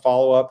without the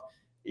follow up,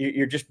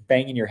 you're just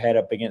banging your head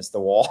up against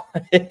the wall,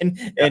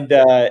 and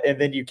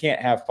then you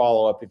can't have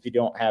follow up if you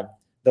don't have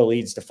the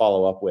leads to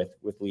follow up with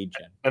lead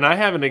gen. And I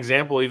have an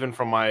example even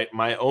from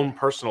my own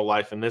personal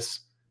life, and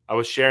this. I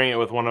was sharing it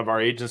with one of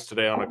our agents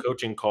today on a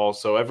coaching call.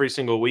 So every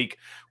single week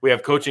we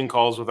have coaching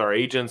calls with our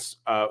agents.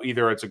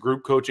 Either it's a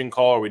group coaching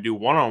call or we do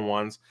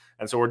one-on-ones.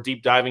 And so we're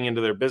deep diving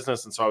into their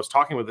business. And so I was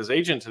talking with this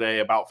agent today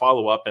about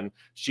follow-up, and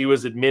she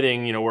was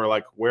admitting, you know, we're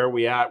like, where are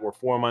we at? We're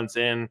 4 months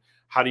in.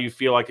 How do you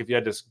feel like if you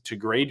had to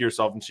grade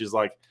yourself? And she's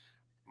like,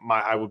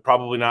 I would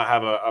probably not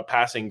have a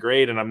passing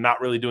grade, and I'm not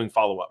really doing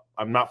follow-up.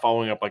 I'm not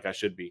following up like I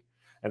should be.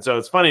 And so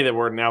it's funny that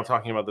we're now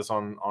talking about this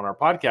on our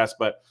podcast,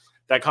 but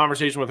that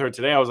conversation with her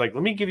today, I was like,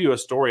 let me give you a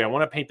story. I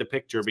want to paint the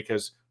picture,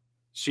 because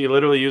she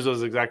literally used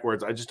those exact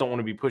words. I just don't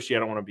want to be pushy. I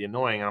don't want to be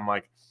annoying. And I'm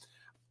like,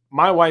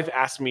 my wife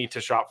asked me to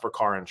shop for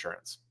car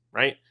insurance,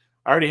 right?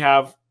 I already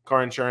have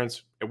car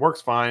insurance. It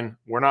works fine.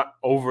 We're not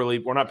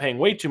paying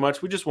way too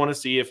much. We just want to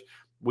see if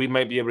we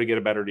might be able to get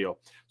a better deal.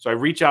 So I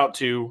reach out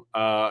to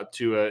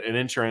an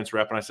insurance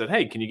rep, and I said,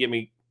 hey, can you get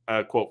me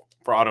a quote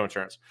for auto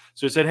insurance?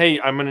 So he said, hey,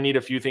 I'm going to need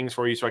a few things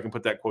for you so I can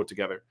put that quote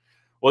together.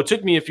 Well, it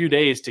took me a few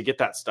days to get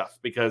that stuff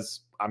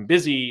because I'm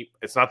busy.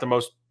 It's not the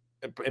most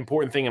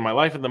important thing in my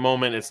life at the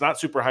moment. It's not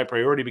super high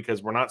priority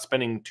because we're not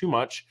spending too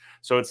much.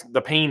 So the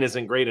pain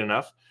isn't great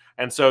enough.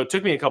 And so it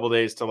took me a couple of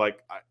days to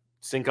like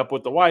sync up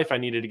with the wife. I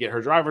needed to get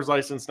her driver's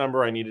license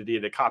number. I needed to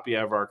get a copy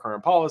of our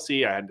current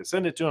policy. I had to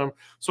send it to him.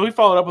 So he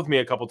followed up with me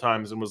a couple of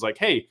times and was like,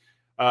 hey,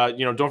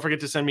 you know, don't forget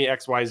to send me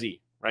XYZ.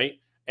 Right.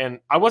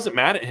 And I wasn't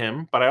mad at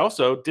him, but I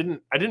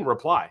didn't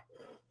reply.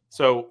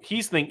 So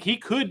he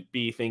could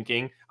be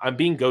thinking I'm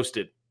being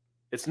ghosted.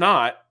 It's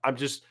not. I'm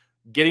just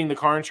getting the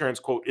car insurance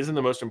quote isn't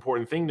the most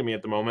important thing to me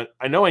at the moment.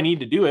 I know I need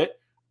to do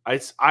it.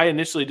 I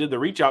initially did the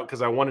reach out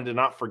because I wanted to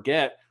not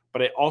forget,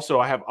 but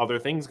I have other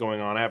things going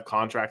on. I have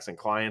contracts and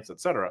clients,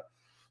 etc.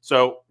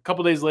 So a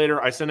couple days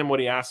later, I sent him what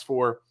he asked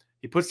for.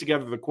 He puts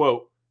together the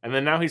quote. And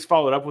then now he's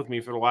followed up with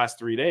me for the last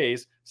 3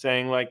 days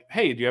saying like,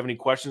 hey, do you have any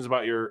questions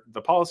about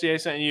the policy I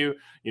sent you?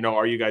 You know,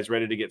 are you guys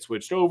ready to get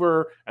switched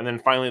over? And then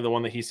finally, the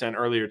one that he sent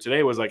earlier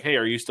today was like, hey,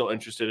 are you still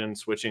interested in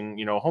switching,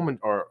 you know, home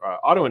or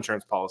auto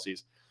insurance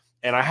policies?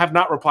 And I have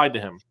not replied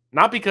to him,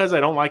 not because I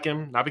don't like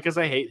him, not because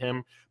I hate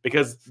him,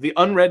 because the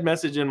unread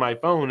message in my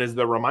phone is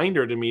the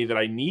reminder to me that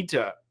I need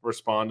to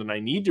respond and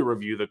I need to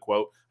review the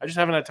quote. I just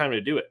haven't had time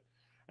to do it.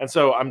 And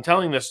so I'm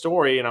telling this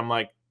story and I'm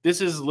like, this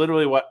is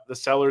literally what the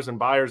sellers and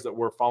buyers that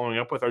we're following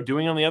up with are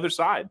doing on the other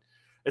side.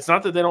 It's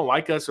not that they don't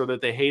like us or that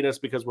they hate us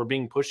because we're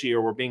being pushy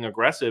or we're being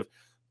aggressive.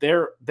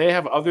 They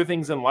have other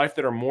things in life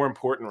that are more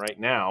important right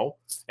now.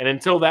 And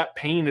until that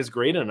pain is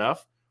great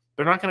enough,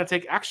 they're not going to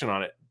take action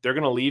on it. They're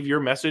going to leave your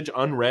message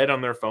unread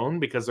on their phone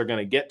because they're going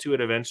to get to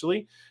it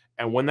eventually.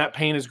 And when that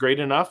pain is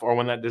great enough or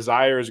when that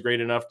desire is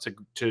great enough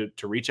to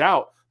reach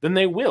out, then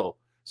they will.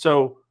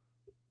 So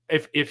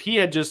if he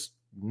had just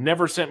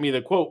never sent me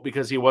the quote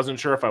because he wasn't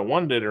sure if I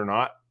wanted it or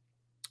not,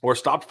 or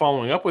stopped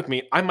following up with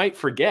me, I might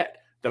forget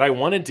that I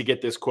wanted to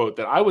get this quote,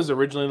 that I was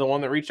originally the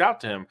one that reached out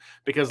to him,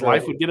 because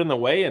life would get in the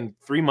way and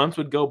 3 months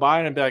would go by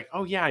and I'd be like,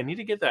 oh yeah, I need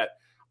to get that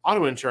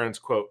auto insurance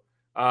quote.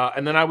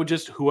 And then I would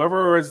just,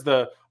 whoever is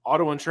the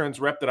auto insurance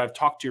rep that I've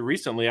talked to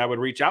recently, I would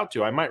reach out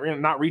to. I might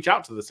not reach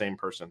out to the same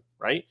person,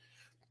 right?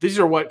 These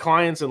are what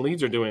clients and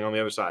leads are doing on the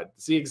other side.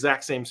 It's the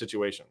exact same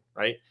situation,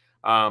 right?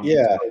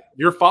 Yeah. So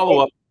your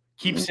follow-up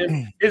keeps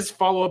him, his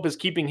follow-up is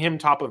keeping him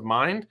top of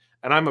mind.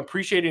 And I'm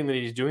appreciating that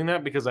he's doing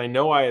that because I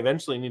know I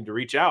eventually need to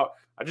reach out.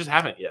 I just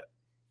haven't yet.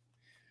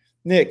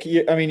 Nick,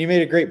 I mean, you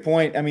made a great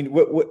point. I mean,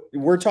 what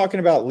we're talking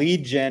about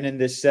lead gen in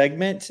this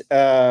segment,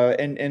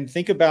 and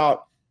think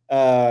about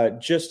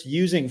just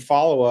using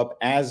follow-up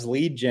as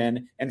lead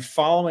gen and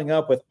following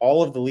up with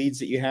all of the leads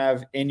that you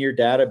have in your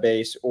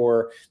database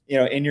or,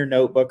 in your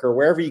notebook or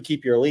wherever you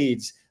keep your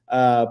leads,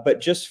 but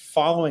just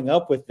following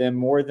up with them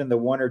more than the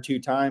 1 or 2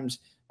 times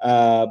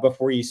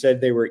before you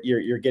said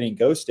you're getting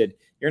ghosted.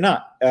 You're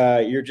not.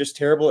 You're just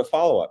terrible at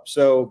follow-up.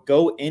 So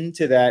go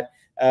into that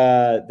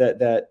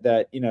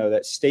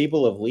that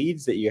stable of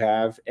leads that you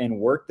have and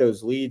work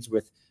those leads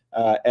with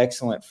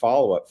excellent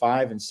follow-up,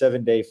 5 and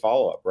 7 day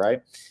follow-up,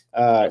 right?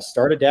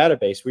 Start a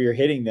database where you're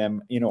hitting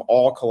them,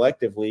 all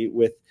collectively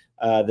with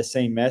the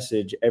same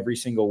message every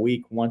single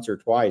week, once or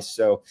twice.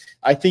 So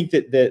I think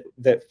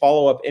that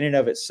follow-up in and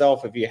of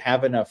itself, if you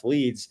have enough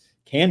leads,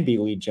 can be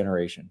lead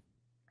generation.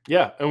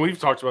 Yeah. And we've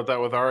talked about that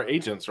with our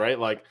agents, right?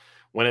 Like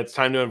when it's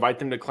time to invite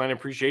them to client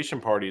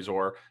appreciation parties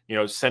or,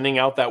 sending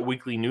out that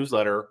weekly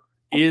newsletter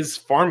is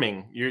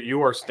farming.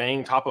 You are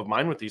staying top of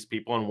mind with these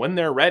people. And when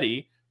they're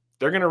ready,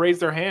 they're going to raise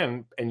their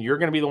hand and you're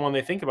going to be the one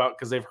they think about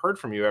because they've heard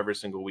from you every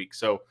single week.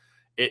 So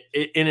it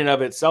in and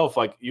of itself,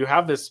 like you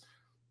have this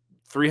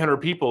 300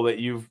 people that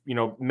you've,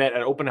 met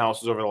at open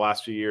houses over the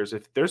last few years.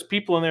 If there's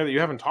people in there that you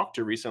haven't talked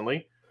to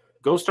recently,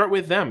 go start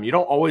with them. You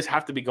don't always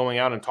have to be going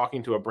out and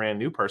talking to a brand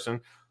new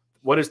person.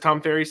 What does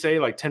Tom Ferry say?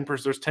 Like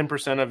 10%, there's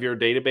 10% of your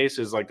database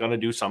is like going to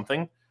do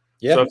something.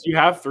 Yeah. So if you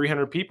have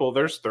 300 people,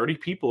 there's 30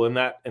 people in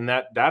that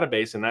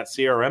database, in that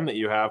CRM that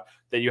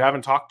you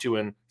haven't talked to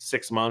in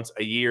 6 months,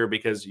 a year,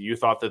 because you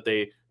thought that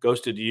they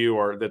ghosted you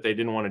or that they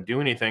didn't want to do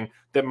anything,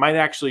 that might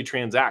actually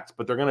transact,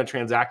 but they're going to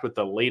transact with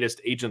the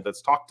latest agent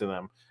that's talked to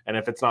them. And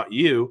if it's not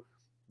you,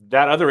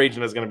 that other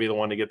agent is going to be the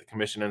one to get the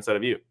commission instead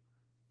of you.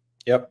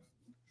 Yep.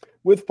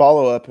 With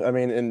follow-up, I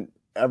mean, and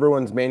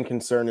everyone's main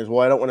concern is,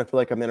 well, I don't want to feel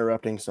like I'm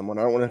interrupting someone.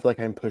 I don't want to feel like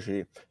I'm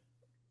pushy.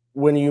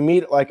 When you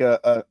meet like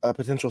a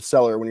potential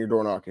seller when you're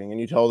door knocking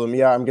and you tell them,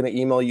 yeah, I'm going to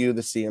email you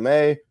the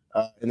CMA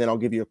and then I'll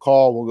give you a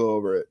call. We'll go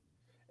over it.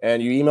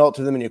 And you email it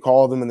to them and you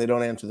call them and they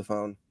don't answer the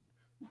phone.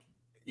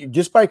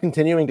 Just by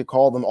continuing to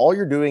call them, all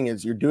you're doing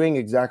is you're doing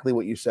exactly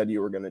what you said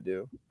you were going to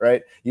do,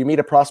 right? You meet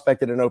a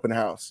prospect at an open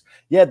house.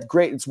 Yeah,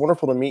 great. It's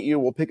wonderful to meet you.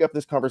 We'll pick up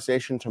this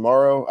conversation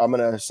tomorrow. I'm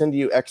going to send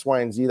you X,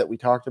 Y, and Z that we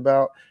talked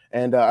about.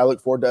 And I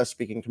look forward to us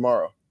speaking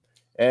tomorrow.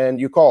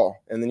 And you call,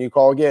 and then you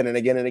call again and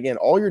again and again.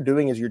 All you're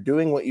doing is you're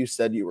doing what you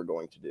said you were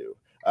going to do,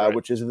 right,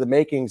 which is the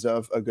makings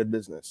of a good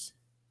business.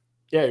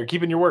 Yeah, you're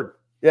keeping your word.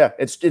 Yeah,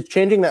 it's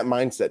changing that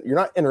mindset. You're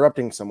not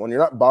interrupting someone. You're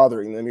not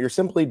bothering them. You're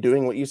simply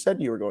doing what you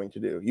said you were going to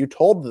do. You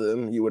told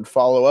them you would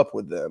follow up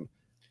with them.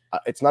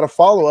 It's not a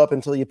follow-up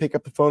until you pick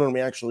up the phone and we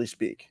actually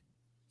speak.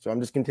 So I'm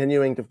just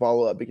continuing to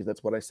follow up because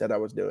that's what I said I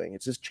was doing.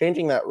 It's just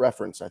changing that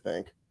reference, I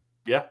think.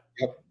 Yeah.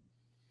 Yep.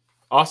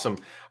 Awesome.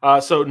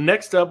 So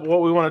next up,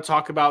 what we want to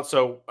talk about.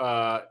 So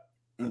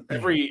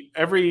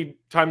every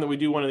time that we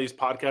do one of these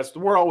podcasts,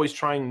 we're always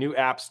trying new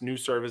apps, new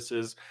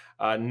services,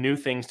 new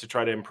things to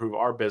try to improve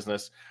our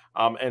business.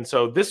 And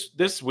so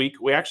this week,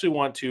 we actually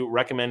want to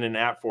recommend an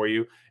app for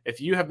you.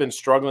 If you have been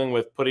struggling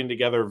with putting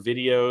together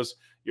videos,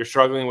 you're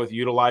struggling with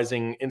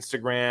utilizing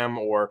Instagram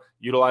or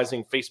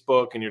utilizing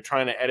Facebook, and you're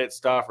trying to edit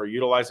stuff or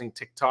utilizing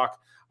TikTok,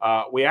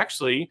 we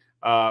actually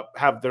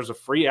there's a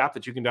free app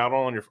that you can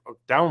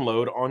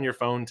download on your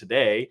phone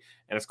today,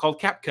 and it's called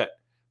CapCut.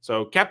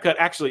 So CapCut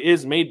actually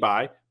is made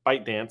by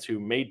ByteDance, who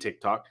made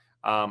TikTok.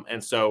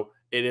 And so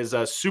it is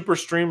a super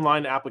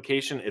streamlined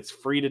application. It's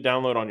free to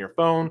download on your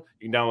phone.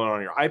 You can download it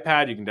on your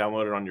iPad. You can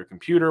download it on your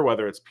computer,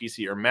 whether it's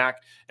PC or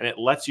Mac, and it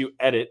lets you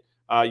edit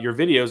your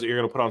videos that you're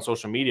going to put on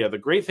social media. The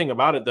great thing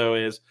about it, though,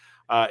 is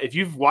if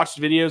you've watched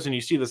videos and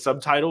you see the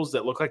subtitles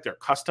that look like they're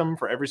custom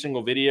for every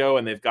single video,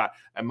 and they've got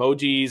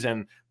emojis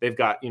and they've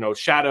got,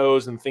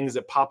 shadows and things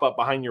that pop up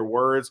behind your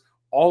words,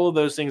 all of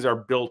those things are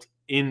built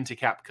into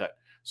CapCut.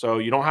 So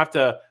you don't have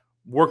to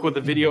work with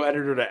the video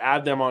editor to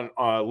add them on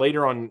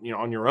later on,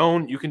 on your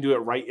own. You can do it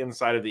right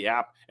inside of the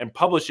app and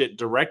publish it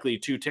directly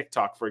to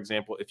TikTok, for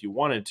example, if you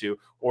wanted to,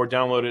 or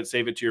download it,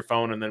 save it to your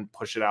phone, and then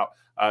push it out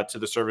to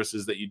the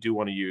services that you do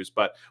want to use.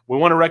 But we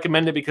want to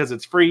recommend it because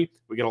it's free.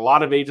 We get a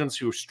lot of agents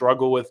who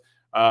struggle with,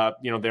 they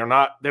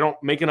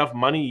don't make enough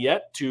money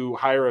yet to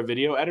hire a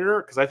video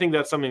editor, because I think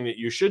that's something that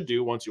you should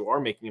do once you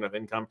are making enough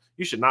income.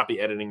 You should not be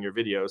editing your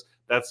videos.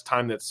 That's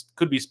time that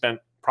could be spent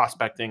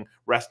prospecting,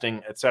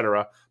 resting,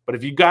 etc. But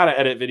if you got to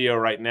edit video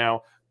right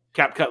now,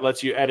 CapCut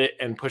lets you edit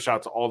and push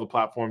out to all the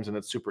platforms, and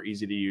it's super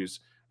easy to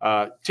use.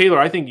 Taylor,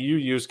 I think you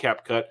use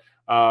CapCut.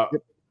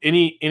 Yep.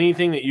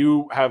 Anything that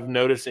you have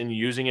noticed in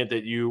using it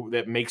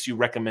that makes you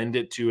recommend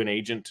it to an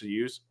agent to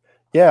use?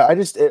 Yeah,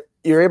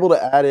 you're able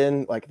to add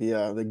in like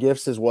the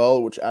GIFs as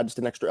well, which adds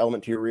an extra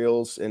element to your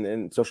reels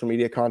and social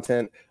media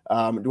content.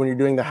 When you're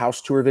doing the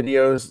house tour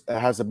videos, it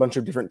has a bunch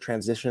of different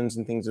transitions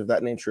and things of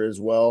that nature as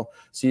well.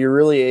 So you're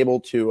really able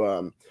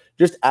to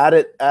just add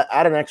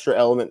an extra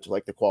element to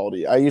like the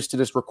quality. I used to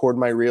just record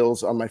my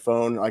reels on my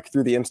phone, like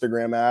through the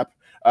Instagram app,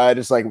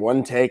 just like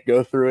one take,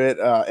 go through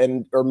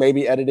it, or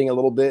maybe editing a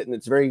little bit, and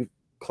it's very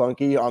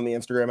clunky on the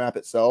Instagram app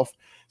itself.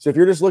 So if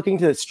you're just looking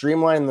to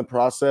streamline the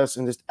process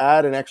and just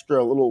add an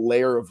extra little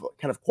layer of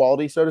kind of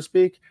quality, so to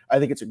speak, I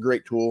think it's a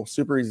great tool,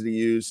 super easy to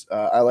use.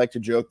 I like to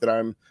joke that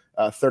I'm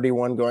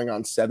 31 going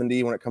on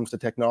 70 when it comes to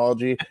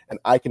technology, and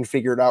I can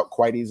figure it out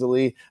quite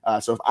easily.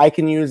 So if I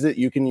can use it,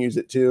 you can use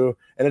it too.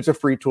 And it's a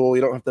free tool.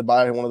 You don't have to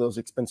buy one of those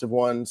expensive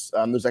ones.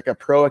 There's like a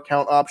pro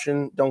account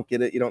option. Don't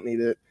get it. You don't need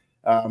it.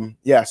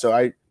 Yeah, so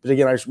I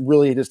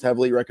really just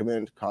heavily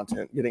recommend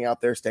content, getting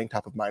out there, staying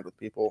top of mind with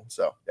people.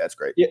 So that's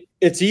great. Yeah,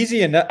 it's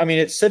easy enough. I mean,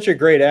 it's such a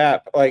great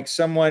app. Like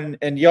someone,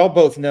 and y'all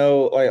both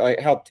know like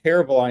how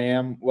terrible I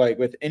am like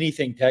with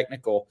anything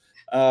technical.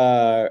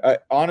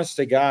 Honest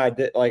to God,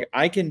 that like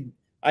I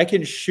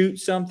can shoot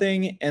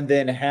something and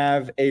then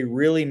have a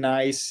really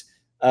nice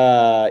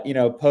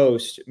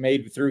post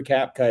made through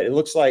CapCut. It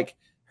looks like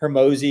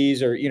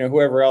Hermosi's or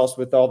whoever else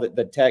with all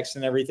the text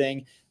and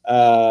everything,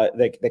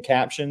 the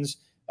captions,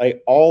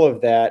 like all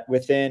of that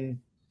within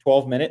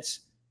 12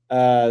 minutes,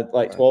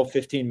 like 12,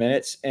 15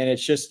 minutes. And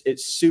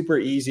it's super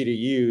easy to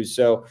use.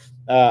 So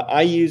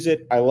I use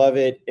it. I love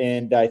it.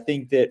 And I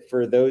think that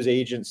for those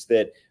agents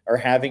that are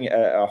having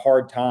a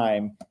hard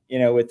time,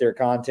 with their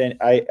content,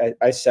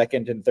 I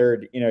second and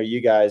third,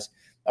 you guys.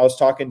 I was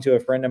talking to a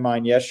friend of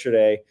mine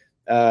yesterday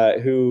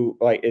who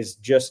like is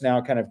just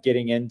now kind of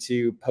getting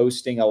into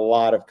posting a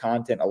lot of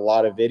content, a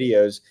lot of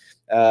videos.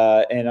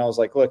 And I was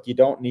like, look, you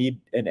don't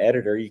need an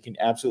editor. You can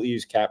absolutely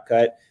use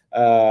CapCut.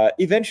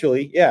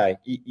 Eventually, yeah,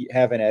 you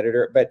have an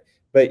editor,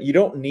 but you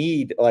don't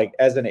need, like,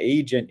 as an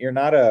agent, you're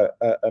not a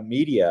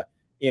media,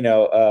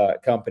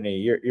 company.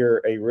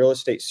 You're a real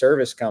estate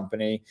service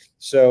company.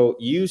 So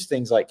use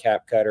things like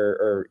CapCut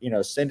or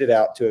send it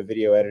out to a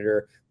video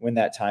editor when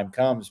that time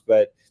comes.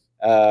 But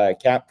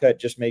CapCut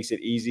just makes it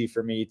easy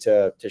for me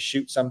to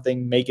shoot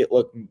something, make it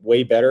look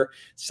way better,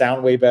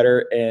 sound way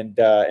better, and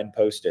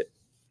post it.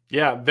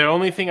 Yeah, the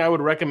only thing I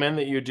would recommend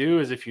that you do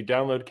is if you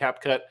download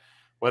CapCut,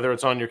 whether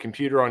it's on your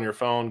computer or on your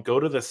phone, go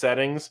to the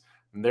settings,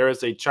 and there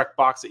is a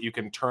checkbox that you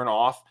can turn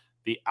off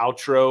the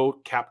outro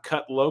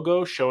CapCut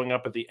logo showing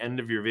up at the end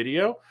of your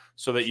video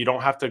so that you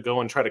don't have to go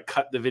and try to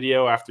cut the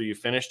video after you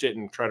finished it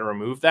and try to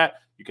remove that.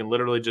 You can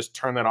literally just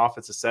turn that off.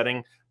 It's a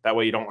setting. That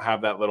way you don't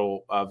have that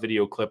little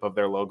video clip of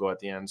their logo at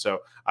the end. So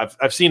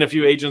I've seen a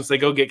few agents, they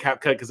go get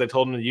CapCut because I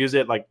told them to use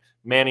it. Like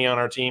Manny on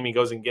our team, he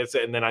goes and gets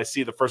it. And then I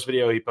see the first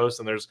video he posts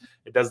and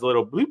it does the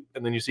little bloop.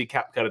 And then you see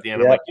CapCut at the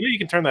end. Yeah. I'm like, you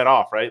can turn that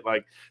off, right?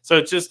 Like, so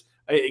it's just,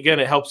 again,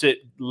 it helps it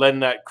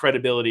lend that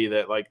credibility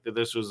that that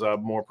this was a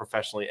more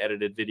professionally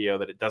edited video,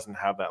 that it doesn't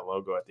have that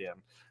logo at the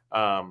end.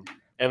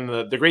 And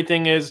the great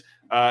thing is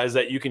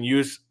that you can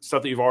use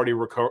stuff that you've already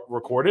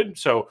recorded.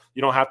 So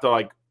you don't have to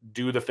like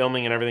do the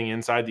filming and everything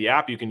inside the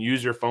app. You can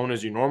use your phone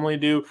as you normally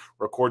do,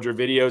 record your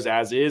videos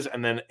as is,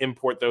 and then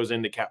import those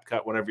into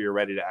CapCut whenever you're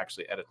ready to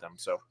actually edit them.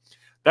 So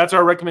that's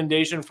our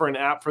recommendation for an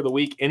app for the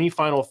week. Any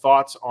final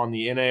thoughts on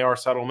the NAR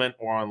settlement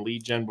or on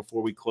lead gen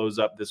before we close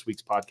up this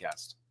week's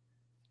podcast?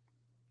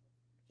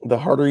 The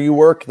harder you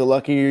work, the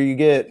luckier you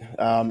get.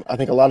 I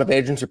think a lot of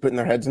agents are putting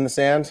their heads in the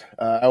sand.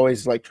 I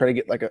always like try to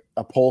get like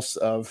a pulse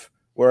of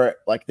where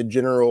like the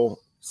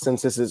general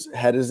census's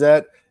head is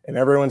at, and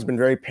everyone's been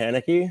very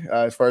panicky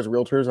as far as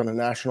realtors on a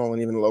national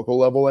and even local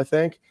level, I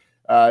think.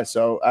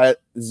 So I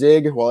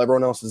zig while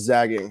everyone else is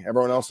zagging.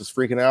 Everyone else is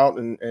freaking out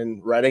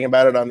and writing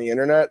about it on the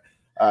internet.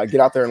 Get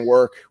out there and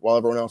work while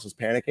everyone else is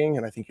panicking,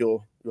 and I think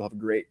you'll have a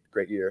great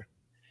year.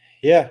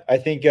 Yeah, I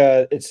think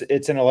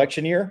it's an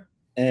election year.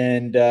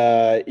 And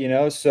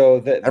so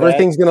that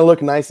everything's going to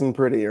look nice and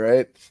pretty,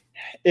 right?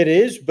 It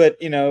is, but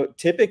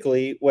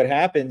typically what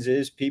happens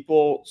is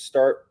people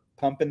start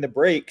pumping the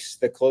brakes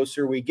the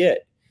closer we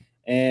get,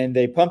 and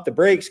they pump the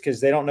brakes because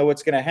they don't know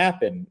what's going to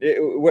happen.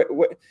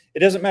 It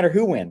doesn't matter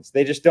who wins;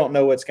 they just don't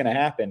know what's going to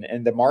happen,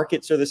 and the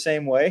markets are the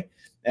same way.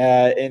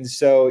 And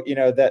so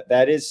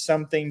that is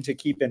something to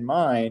keep in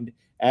mind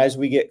as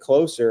we get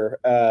closer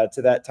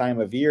to that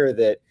time of year,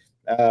 that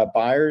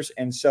buyers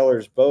and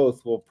sellers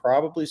both will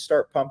probably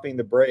start pumping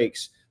the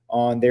brakes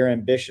on their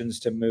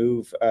ambitions to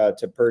move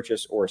to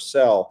purchase or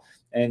sell.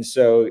 And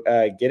so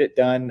get it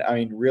done. I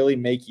mean, really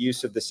make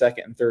use of the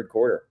second and third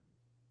quarter.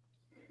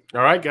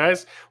 All right,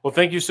 guys. Well,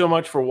 thank you so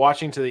much for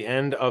watching to the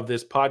end of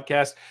this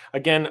podcast.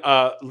 Again,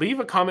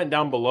 leave a comment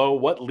down below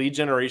what lead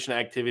generation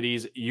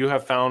activities you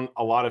have found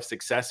a lot of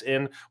success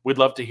in. We'd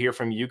love to hear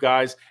from you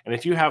guys. And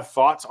if you have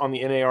thoughts on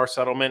the NAR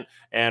settlement,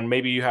 and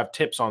maybe you have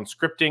tips on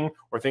scripting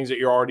or things that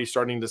you're already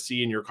starting to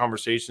see in your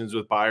conversations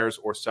with buyers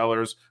or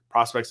sellers,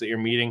 prospects that you're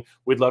meeting,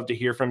 we'd love to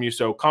hear from you.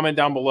 So comment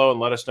down below and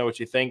let us know what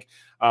you think.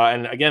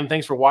 And again,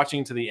 thanks for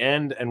watching to the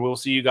end, and we'll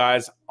see you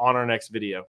guys on our next video.